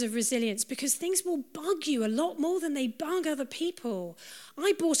in terms of resilience, because things will bug you a lot more than they bug other people.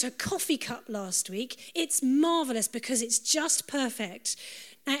 I bought a coffee cup last week. It's marvelous because it's just perfect.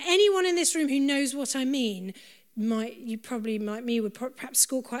 Now, anyone in this room who knows what I mean, would perhaps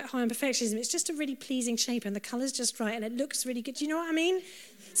score quite high on perfectionism. It's just a really pleasing shape and the colour's just right and it looks really good. Do you know what I mean?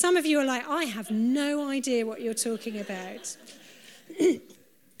 Some of you are like, I have no idea what you're talking about.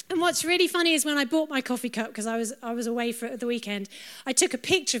 And what's really funny is when I bought my coffee cup, because I was away for the weekend, I took a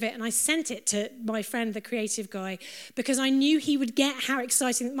picture of it and I sent it to my friend, the creative guy, because I knew he would get how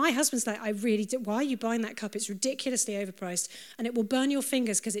exciting. My husband's like, why are you buying that cup? It's ridiculously overpriced and it will burn your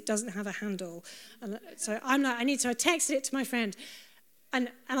fingers because it doesn't have a handle. And so I'm like, I texted it to my friend. And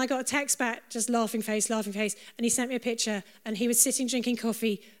I got a text back, just laughing face. And he sent me a picture and he was sitting drinking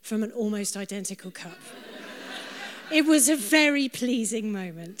coffee from an almost identical cup. It was a very pleasing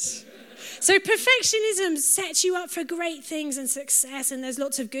moment. So perfectionism sets you up for great things and success, and there's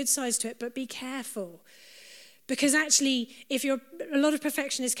lots of good sides to it, but be careful. Because actually, a lot of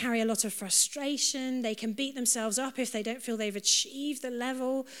perfectionists carry a lot of frustration. They can beat themselves up if they don't feel they've achieved the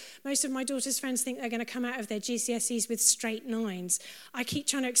level. Most of my daughter's friends think they're going to come out of their GCSEs with straight 9s. I keep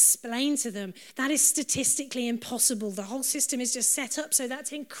trying to explain to them that is statistically impossible. The whole system is just set up so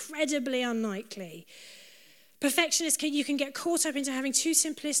that's incredibly unlikely. Perfectionists, you can get caught up into having too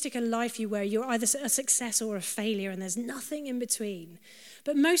simplistic a life where you're either a success or a failure and there's nothing in between.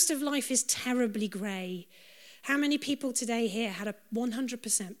 But most of life is terribly grey. How many people today here had a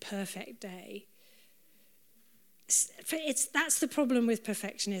 100% perfect day? That's the problem with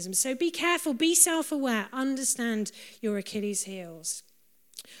perfectionism. So be careful, be self-aware, understand your Achilles heels.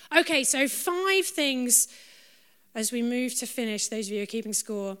 Okay, so 5 things as we move to finish, those of you who are keeping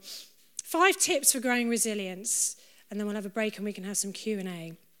score. 5 tips for growing resilience, and then we'll have a break and we can have some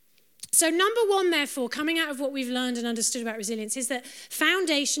Q&A. So number 1, therefore, coming out of what we've learned and understood about resilience is that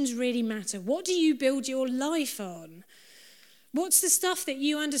foundations really matter. What do you build your life on? What's the stuff that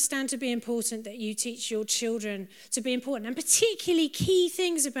you understand to be important that you teach your children to be important? And particularly key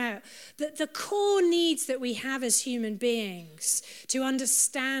things about the core needs that we have as human beings to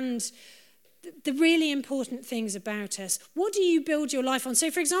understand the really important things about us. What do you build your life on? So,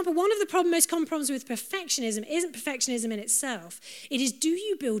 for example, one of the most common problems with perfectionism isn't perfectionism in itself. It is, do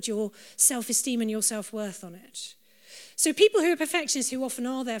you build your self-esteem and your self-worth on it? So people who are perfectionists, who often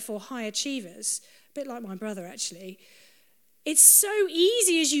are therefore high achievers, a bit like my brother actually, it's so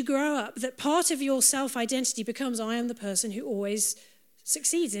easy as you grow up that part of your self-identity becomes, I am the person who always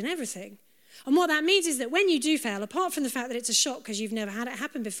succeeds in everything. And what that means is that when you do fail, apart from the fact that it's a shock because you've never had it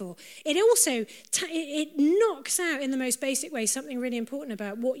happen before, it also it knocks out in the most basic way something really important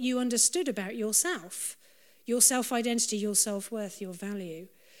about what you understood about yourself, your self-identity, your self-worth, your value.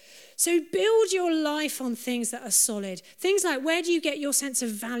 So build your life on things that are solid. Things like, where do you get your sense of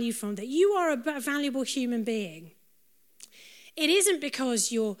value from? That you are a valuable human being. It isn't because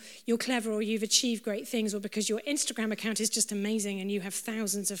you're clever or you've achieved great things or because your Instagram account is just amazing and you have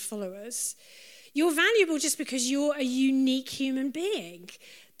thousands of followers. You're valuable just because you're a unique human being.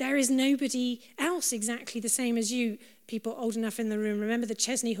 There is nobody else exactly the same as you. People old enough in the room, remember the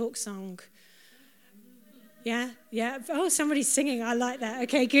Chesney Hawkes song? Yeah? Oh, somebody's singing. I like that.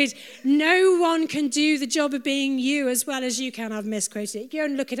 Okay, good. No one can do the job of being you as well as you can. I've misquoted it. Go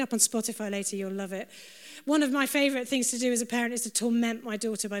and look it up on Spotify later. You'll love it. One of my favourite things to do as a parent is to torment my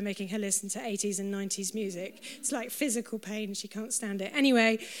daughter by making her listen to 80s and 90s music. It's like physical pain. She can't stand it.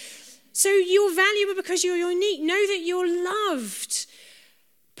 Anyway, so you're valuable because you're unique. Know that you're loved.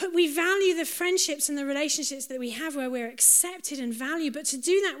 But we value the friendships and the relationships that we have where we're accepted and valued. But to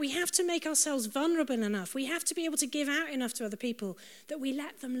do that, we have to make ourselves vulnerable enough. We have to be able to give out enough to other people that we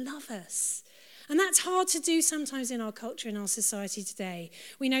let them love us. And that's hard to do sometimes in our culture, in our society today.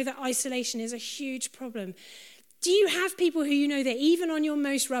 We know that isolation is a huge problem. Do you have people who you know that even on your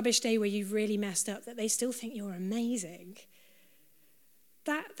most rubbish day where you've really messed up, that they still think you're amazing?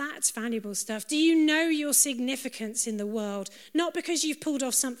 That's valuable stuff. Do you know your significance in the world? Not because you've pulled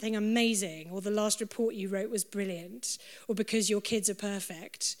off something amazing or the last report you wrote was brilliant or because your kids are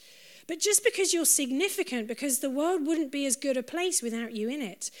perfect, But just because you're significant, because the world wouldn't be as good a place without you in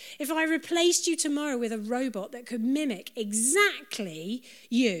it. If I replaced you tomorrow with a robot that could mimic exactly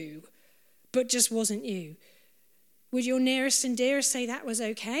you, but just wasn't you, would your nearest and dearest say that was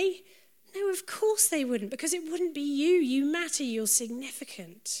okay? No, of course they wouldn't, because it wouldn't be you. You matter, you're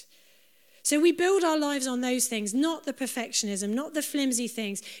significant. So we build our lives on those things, not the perfectionism, not the flimsy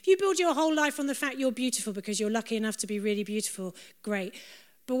things. If you build your whole life on the fact you're beautiful because you're lucky enough to be really beautiful, great.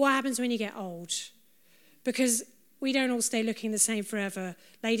 But what happens when you get old? Because we don't all stay looking the same forever.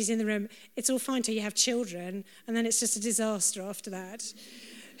 Ladies in the room, it's all fine till you have children, and then it's just a disaster after that.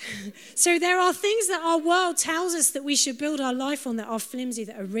 So there are things that our world tells us that we should build our life on that are flimsy,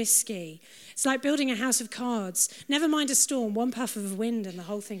 that are risky. It's like building a house of cards. Never mind a storm, one puff of wind and the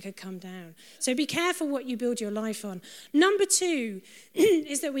whole thing could come down. So be careful what you build your life on. Number 2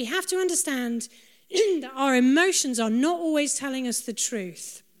 is that we have to understand that our emotions are not always telling us the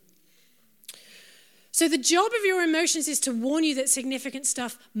truth. So the job of your emotions is to warn you that significant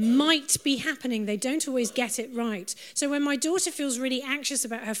stuff might be happening. They don't always get it right. So when my daughter feels really anxious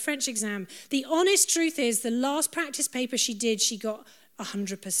about her French exam, the honest truth is the last practice paper she did, she got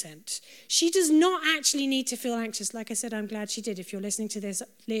 100%. She does not actually need to feel anxious. Like I said, I'm glad she did. If you're listening to this,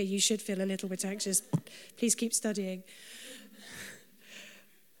 Leah, you should feel a little bit anxious. Please keep studying.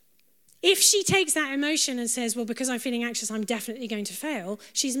 If she takes that emotion and says, well, because I'm feeling anxious, I'm definitely going to fail,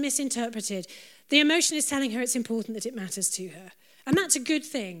 she's misinterpreted. The emotion is telling her it's important that it matters to her. And that's a good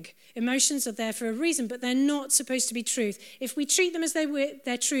thing. Emotions are there for a reason, but they're not supposed to be truth. If we treat them as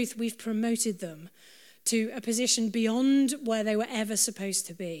their truth, we've promoted them to a position beyond where they were ever supposed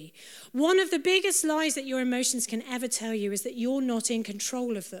to be. One of the biggest lies that your emotions can ever tell you is that you're not in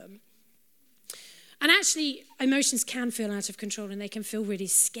control of them. And actually, emotions can feel out of control and they can feel really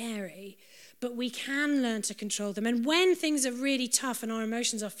scary, but we can learn to control them. And when things are really tough and our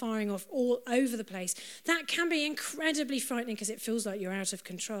emotions are firing off all over the place, that can be incredibly frightening because it feels like you're out of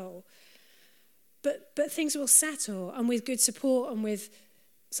control. But things will settle, and with good support and with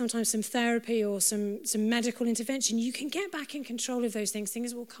sometimes some therapy or some medical intervention, you can get back in control of those things.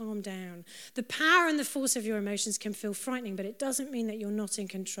 Things will calm down. The power and the force of your emotions can feel frightening, but it doesn't mean that you're not in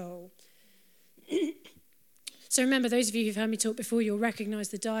control. So remember, those of you who've heard me talk before, you'll recognize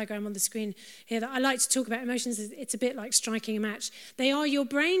the diagram on the screen here that I like to talk about emotions. It's a bit like striking a match. They are your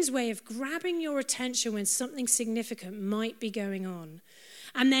brain's way of grabbing your attention when something significant might be going on,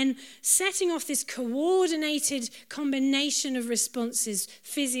 and then setting off this coordinated combination of responses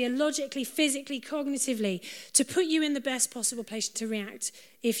physiologically, physically, cognitively, to put you in the best possible place to react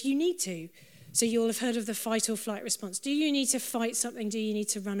if you need to. So you'll have heard of the fight or flight response. Do you need to fight something? Do you need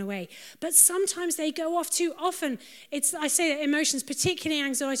to run away? But sometimes they go off too often. I say that emotions, particularly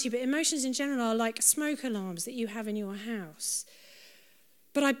anxiety, but emotions in general are like smoke alarms that you have in your house.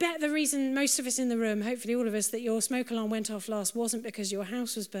 But I bet the reason most of us in the room, hopefully all of us, that your smoke alarm went off last wasn't because your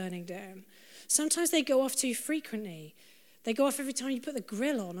house was burning down. Sometimes they go off too frequently. They go off every time you put the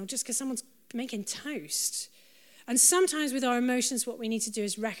grill on or just because someone's making toast. And sometimes with our emotions, what we need to do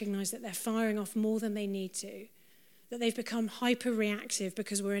is recognize that they're firing off more than they need to, that they've become hyper-reactive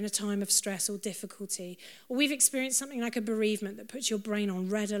because we're in a time of stress or difficulty, or we've experienced something like a bereavement that puts your brain on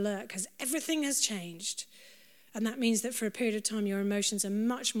red alert because everything has changed. And that means that for a period of time, your emotions are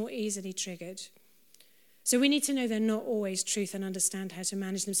much more easily triggered. So we need to know they're not always truth and understand how to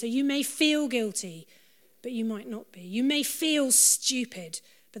manage them. So you may feel guilty, but you might not be. You may feel stupid,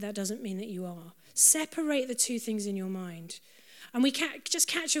 but that doesn't mean that you are. Separate the two things in your mind. And we just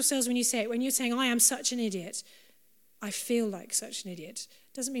catch yourselves when you say it. When you're saying, I am such an idiot, I feel like such an idiot.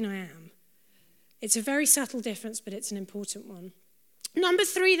 Doesn't mean I am. It's a very subtle difference, but it's an important one. Number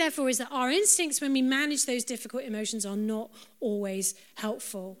 3, therefore, is that our instincts when we manage those difficult emotions are not always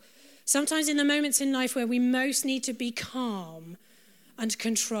helpful. Sometimes in the moments in life where we most need to be calm and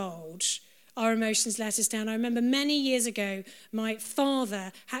controlled, our emotions let us down. I remember many years ago, my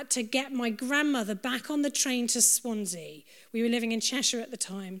father had to get my grandmother back on the train to Swansea. We were living in Cheshire at the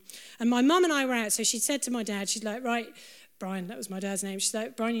time. And my mum and I were out, so she said to my dad, she's like, right, Brian, that was my dad's name. She's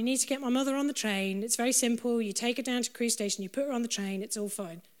like, Brian, you need to get my mother on the train. It's very simple. You take her down to Crewe Station, you put her on the train, it's all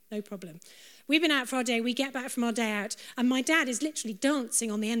fine. No problem. We've been out for our day. We get back from our day out, and my dad is literally dancing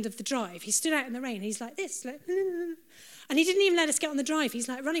on the end of the drive. He stood out in the rain. He's like this, like, and he didn't even let us get on the drive. He's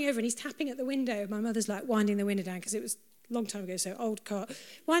like running over and he's tapping at the window. My mother's like winding the window down because it was a long time ago, so old car.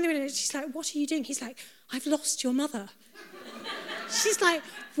 Winding the window down. She's like, what are you doing? He's like, I've lost your mother. She's like,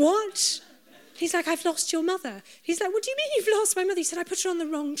 what? He's like, I've lost your mother. He's like, what do you mean you've lost my mother? He said, I put her on the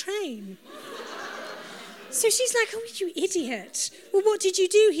wrong train. So she's like, oh, you idiot. Well, what did you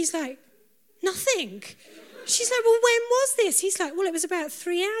do? He's like, nothing. She's like, well, when was this? He's like, well, it was about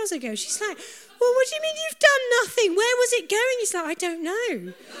 3 hours ago. She's like, well, what do you mean you've done nothing? Where was it going? He's like, I don't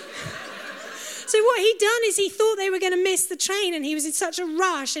know. So what he'd done is he thought they were going to miss the train, and he was in such a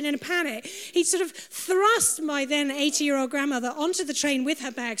rush and in a panic. He'd sort of thrust my then 80-year-old grandmother onto the train with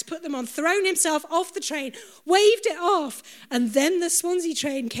her bags, put them on, thrown himself off the train, waved it off, and then the Swansea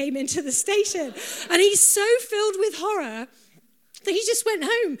train came into the station. And he's so filled with horror that he just went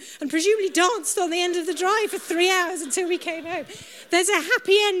home and presumably danced on the end of the drive for 3 hours until we came home. There's a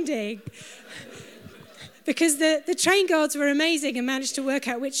happy ending. Because the train guards were amazing and managed to work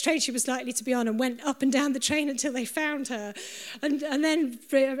out which train she was likely to be on and went up and down the train until they found her. And then,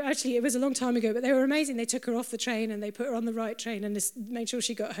 actually, it was a long time ago, but they were amazing. They took her off the train and they put her on the right train and made sure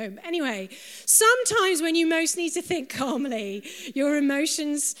she got home. Anyway, sometimes when you most need to think calmly, your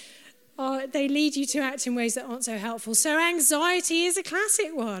emotions, they lead you to act in ways that aren't so helpful. So anxiety is a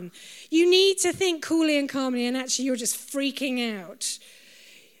classic one. You need to think coolly and calmly, and actually you're just freaking out.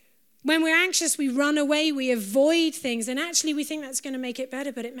 When we're anxious, we run away, we avoid things, and actually we think that's going to make it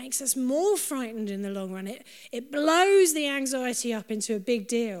better, but it makes us more frightened in the long run. It blows the anxiety up into a big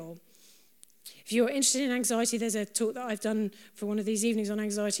deal. If you're interested in anxiety, there's a talk that I've done for one of these evenings on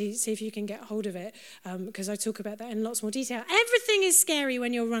anxiety. See if you can get hold of it, because I talk about that in lots more detail. Everything is scary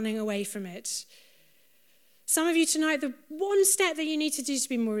when you're running away from it. Some of you tonight, the one step that you need to do to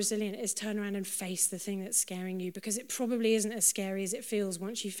be more resilient is turn around and face the thing that's scaring you, because it probably isn't as scary as it feels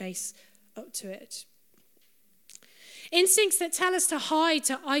once you face up to it. Instincts that tell us to hide,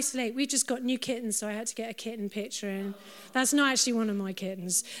 to isolate. We've just got new kittens, so I had to get a kitten picture in. That's not actually one of my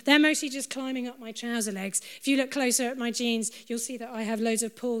kittens. They're mostly just climbing up my trouser legs. If you look closer at my jeans, you'll see that I have loads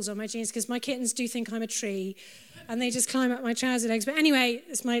of pulls on my jeans because my kittens do think I'm a tree, and they just climb up my trouser legs. But anyway,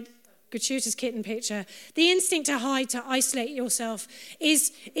 it's my gratuitous kitten picture. The instinct to hide, to isolate yourself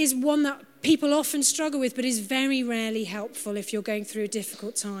is one that people often struggle with, but is very rarely helpful if you're going through a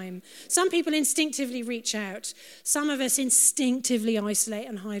difficult time. Some people instinctively reach out. Some of us instinctively isolate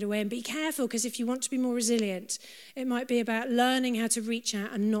and hide away. And be careful, because if you want to be more resilient, it might be about learning how to reach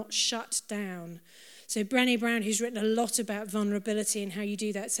out and not shut down. So Brené Brown, who's written a lot about vulnerability and how you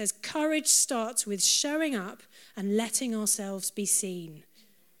do that, says courage starts with showing up and letting ourselves be seen,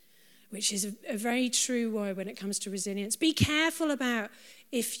 which is a very true word when it comes to resilience. Be careful about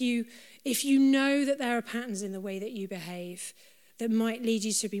if you know that there are patterns in the way that you behave that might lead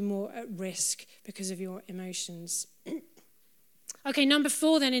you to be more at risk because of your emotions. Okay, number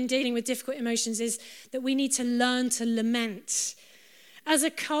 4 then in dealing with difficult emotions is that we need to learn to lament. As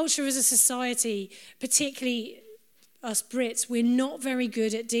a culture, as a society, particularly us Brits, we're not very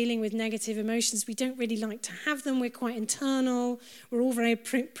good at dealing with negative emotions. We don't really like to have them. We're quite internal. We're all very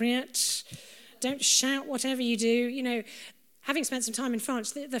print. Don't shout whatever you do. You know, having spent some time in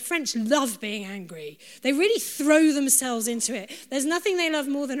France, the French love being angry. They really throw themselves into it. There's nothing they love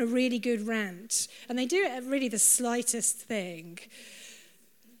more than a really good rant. And they do it at really the slightest thing.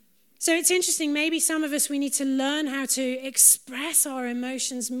 So it's interesting, maybe some of us, we need to learn how to express our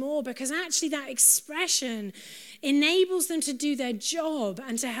emotions more, because actually that expression enables them to do their job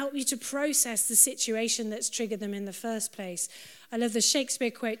and to help you to process the situation that's triggered them in the first place. I love the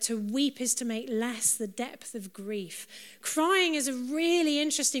Shakespeare quote, "To weep is to make less the depth of grief." Crying is a really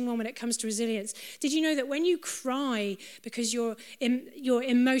interesting one when it comes to resilience. Did you know that when you cry because you're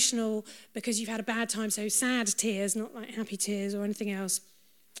emotional, because you've had a bad time, so sad tears, not like happy tears or anything else,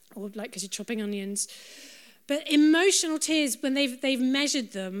 or like because you're chopping onions, but emotional tears, when they've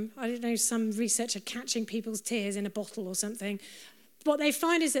measured them, I don't know, some researcher catching people's tears in a bottle or something, what they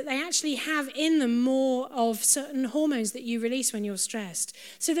find is that they actually have in them more of certain hormones that you release when you're stressed.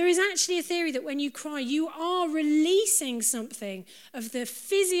 So there is actually a theory that when you cry, you are releasing something of the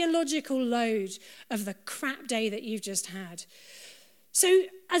physiological load of the crap day that you've just had. So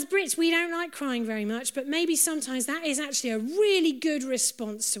as Brits, we don't like crying very much, but maybe sometimes that is actually a really good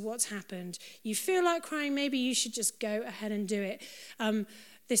response to what's happened. You feel like crying, maybe you should just go ahead and do it.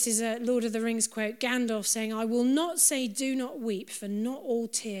 This is a Lord of the Rings quote, Gandalf saying, "I will not say do not weep, for not all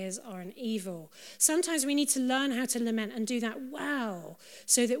tears are an evil." Sometimes we need to learn how to lament and do that well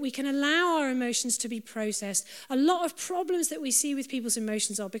so that we can allow our emotions to be processed. A lot of problems that we see with people's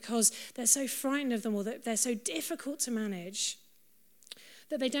emotions are because they're so frightened of them or that they're so difficult to manage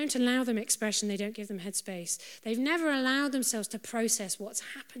that they don't allow them expression, they don't give them headspace. They've never allowed themselves to process what's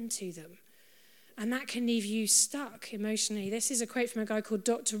happened to them. And that can leave you stuck emotionally. This is a quote from a guy called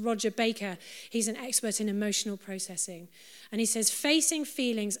Dr. Roger Baker. He's an expert in emotional processing. And he says, "Facing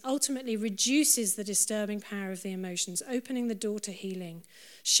feelings ultimately reduces the disturbing power of the emotions, opening the door to healing.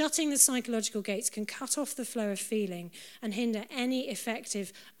 Shutting the psychological gates can cut off the flow of feeling and hinder any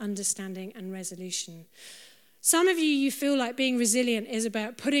effective understanding and resolution." Some of you feel like being resilient is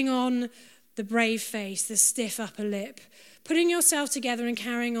about putting on the brave face, the stiff upper lip, putting yourself together and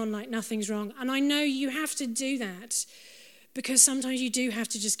carrying on like nothing's wrong. And I know you have to do that because sometimes you do have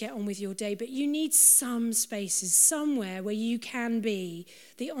to just get on with your day, but you need some spaces, somewhere where you can be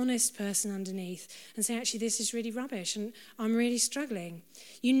the honest person underneath and say, actually, this is really rubbish and I'm really struggling.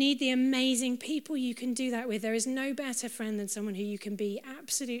 You need the amazing people you can do that with. There is no better friend than someone who you can be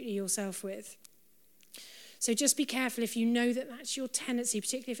absolutely yourself with. So just be careful if you know that that's your tendency,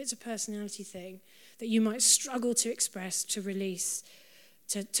 particularly if it's a personality thing, that you might struggle to express, to release,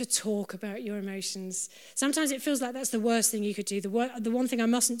 to talk about your emotions. Sometimes it feels like that's the worst thing you could do. The one thing I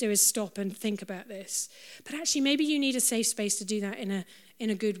mustn't do is stop and think about this. But actually, maybe you need a safe space to do that in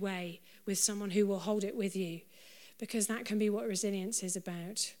a good way with someone who will hold it with you, because that can be what resilience is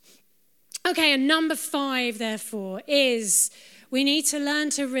about. Okay, and number 5, therefore, is we need to learn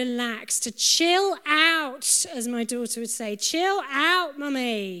to relax, to chill out, as my daughter would say. Chill out,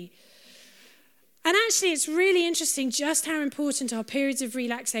 mummy. And actually, it's really interesting just how important our periods of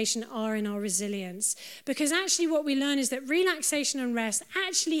relaxation are in our resilience. Because actually what we learn is that relaxation and rest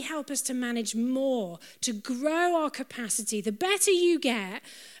actually help us to manage more, to grow our capacity. The better you get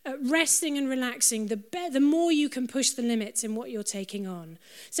at resting and relaxing, the more you can push the limits in what you're taking on.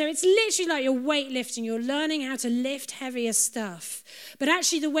 So it's literally like you're weightlifting. You're learning how to lift heavier stuff. But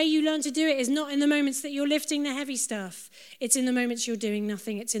actually the way you learn to do it is not in the moments that you're lifting the heavy stuff. It's in the moments you're doing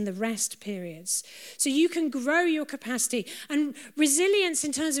nothing. It's in the rest periods. So you can grow your capacity. And resilience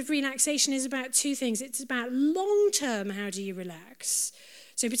in terms of relaxation is about 2 things. It's about long-term, how do you relax?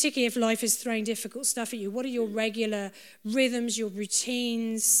 So particularly if life is throwing difficult stuff at you, what are your regular rhythms, your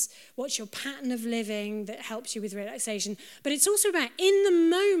routines? What's your pattern of living that helps you with relaxation? But it's also about in the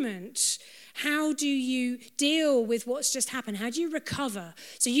moment, how do you deal with what's just happened? How do you recover?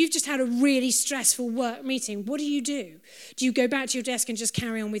 So you've just had a really stressful work meeting. What do you do? Do you go back to your desk and just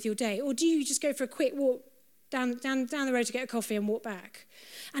carry on with your day? Or do you just go for a quick walk down the road to get a coffee and walk back?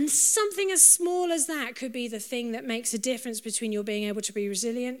 And something as small as that could be the thing that makes a difference between your being able to be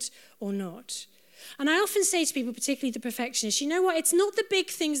resilient or not. And I often say to people, particularly the perfectionists, you know what? It's not the big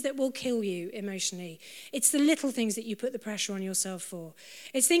things that will kill you emotionally. It's the little things that you put the pressure on yourself for.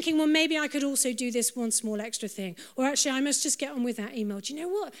 It's thinking, well, maybe I could also do this one small extra thing. Or actually, I must just get on with that email. Do you know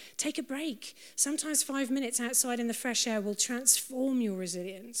what? Take a break. Sometimes 5 minutes outside in the fresh air will transform your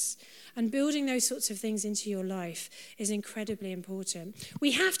resilience. And building those sorts of things into your life is incredibly important.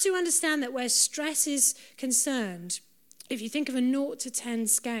 We have to understand that where stress is concerned, if you think of a 0 to 10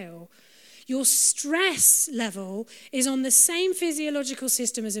 scale, your stress level is on the same physiological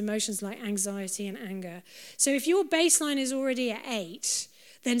system as emotions like anxiety and anger. So if your baseline is already at 8,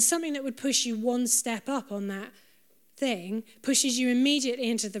 then something that would push you 1 step up on that thing pushes you immediately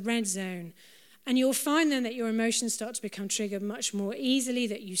into the red zone. And you'll find then that your emotions start to become triggered much more easily,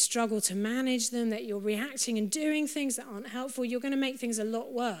 that you struggle to manage them, that you're reacting and doing things that aren't helpful. You're going to make things a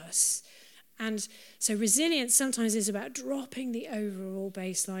lot worse. And so resilience sometimes is about dropping the overall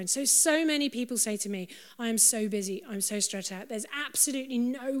baseline. So many people say to me, I am so busy, I'm so stressed out. There's absolutely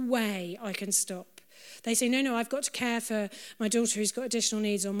no way I can stop. They say, no, I've got to care for my daughter who's got additional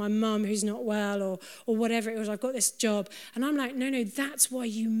needs, or my mum who's not well, or whatever it was. I've got this job. And I'm like, no, that's why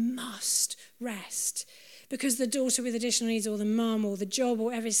you must rest. Because the daughter with additional needs, or the mum, or the job, or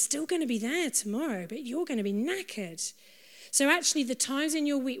whatever is still going to be there tomorrow, but you're going to be knackered. So actually, the times in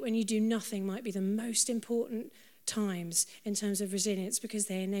your week when you do nothing might be the most important times in terms of resilience, because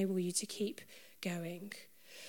they enable you to keep going.